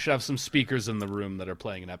 Also, you should have some speakers in the room that are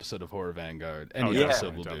playing an episode of Horror Vanguard. Any yeah.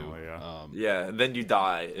 episode will Definitely, do. yeah. Yeah, and then you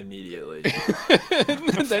die immediately.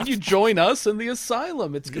 And then you join us in the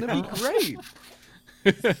asylum. It's gonna be great.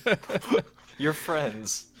 You're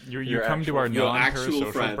friends. You come to our Your actual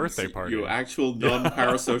non-parasocial friends. birthday party. Your actual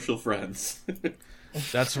non-parasocial friends.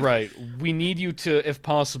 That's right. We need you to, if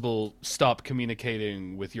possible, stop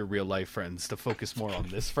communicating with your real life friends to focus more on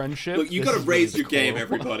this friendship. Look, you This got to is really raise the your game, core.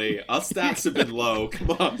 everybody. Our stats have been low.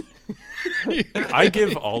 Come on. I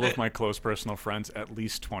give all of my close personal friends at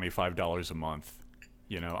least $25 a month.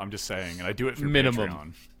 You know, I'm just saying, and I do it for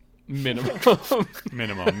Minimum. Patreon.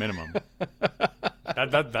 Minimum. Minimum.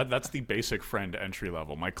 That's the basic friend entry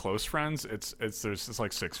level. My close friends, it's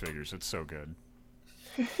like six figures. It's so good.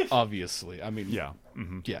 Obviously. I mean, Yeah.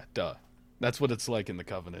 Mm-hmm. yeah, duh. That's what it's like in the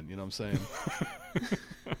Covenant, you know what I'm saying?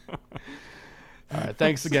 All right,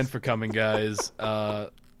 thanks again for coming, guys.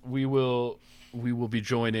 We will be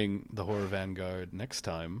joining the Horror Vanguard next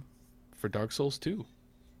time for Dark Souls 2.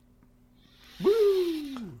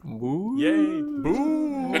 Woo. Yay!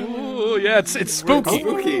 Boo! Oh, yeah, it's spooky.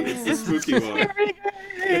 Spooky. It's the spooky one.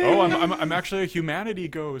 Oh, I'm actually a humanity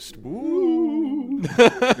ghost. Woo!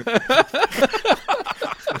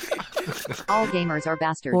 All gamers are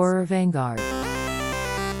bastards. Horror Vanguard.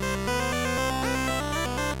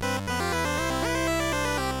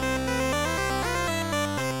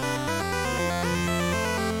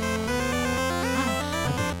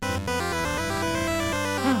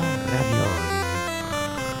 Ravioli.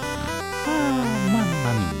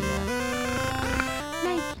 Mamma mia.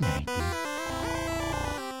 Nighty.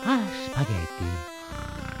 Spaghetti.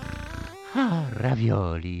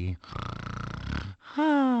 Ravioli.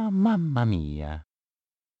 Mamma mia.